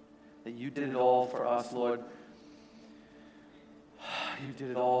 that you did it all for us, Lord. You did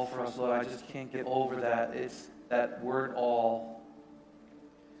it all for us, Lord. I just can't get over that. It's that word all.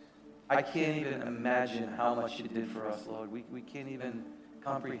 I can't even imagine how much you did for us, Lord. We can't even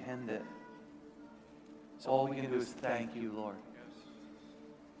comprehend it. So all we can do is thank you, Lord.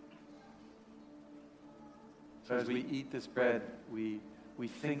 So as we eat this bread, we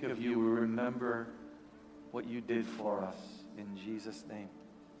think of you. We remember what you did for us. In Jesus' name,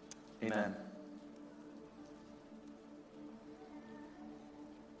 amen.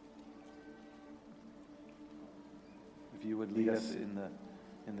 If you would lead us in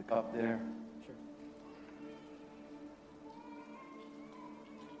the cup there. Sure.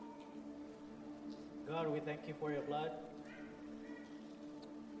 God, we thank you for your blood.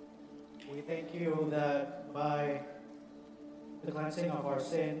 We thank you that by the cleansing of our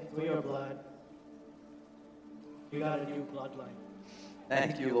sin through your blood, we got a new bloodline.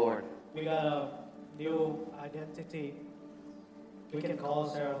 Thank you, Lord. We got a new identity. We can call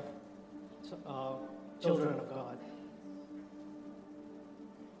ourselves children of God.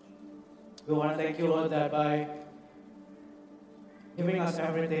 We want to thank you, Lord, that by giving us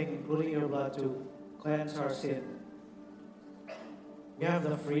everything, including your blood, to cleanse our sin, we have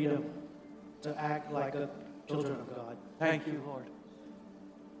the freedom to act like the children of God. Thank you, Lord.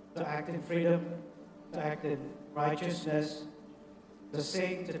 To act in freedom, to act in righteousness, to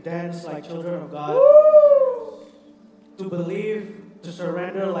sing, to dance like children of God, to believe, to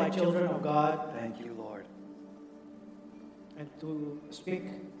surrender like children of God. Thank you, Lord. And to speak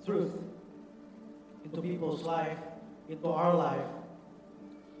truth into people's life, into our life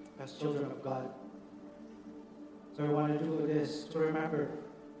as children of God. So we want to do this to remember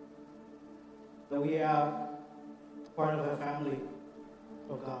that we are part of a family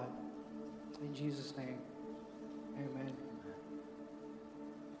of God. In Jesus' name, amen.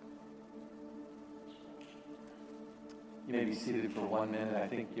 You may be seated for 1 minute. I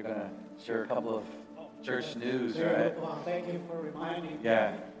think you're going to share a couple of church news, Sure. right? Well, thank you for reminding me.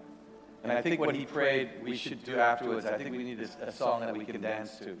 Yeah. And I think what he prayed we should do afterwards, I think we need a song that we can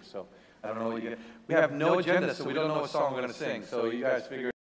dance to. So I don't know what we have no agenda, so we don't know what song we're going to sing. So you guys figure